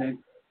amazing.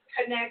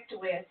 Connect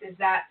with, is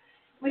that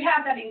we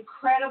have that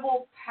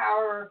incredible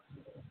power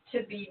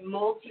to be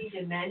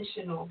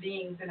multidimensional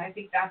beings, and I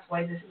think that's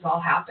why this is all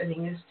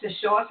happening, is to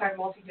show us our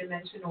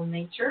multidimensional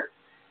nature.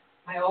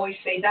 I always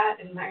say that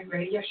in my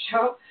radio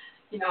show,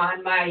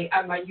 on my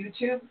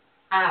YouTube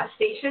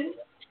station,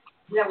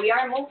 that we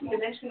are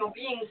multidimensional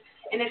beings.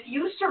 And if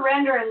you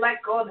surrender and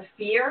let go of the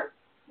fear,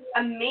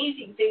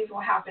 amazing things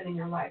will happen in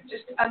your life.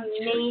 Just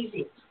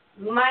amazing,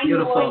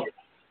 mind-blowing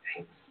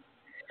things.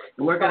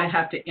 We're going to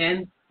have to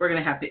end. We're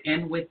going to have to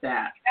end with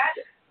that.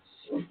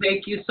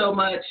 Thank you so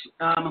much.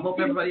 I hope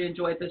everybody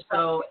enjoyed the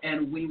show,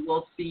 and we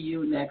will see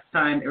you next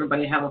time.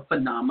 Everybody have a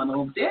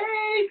phenomenal day.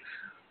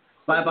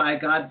 Bye-bye.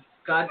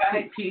 God,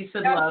 peace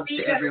and love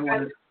to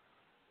everyone.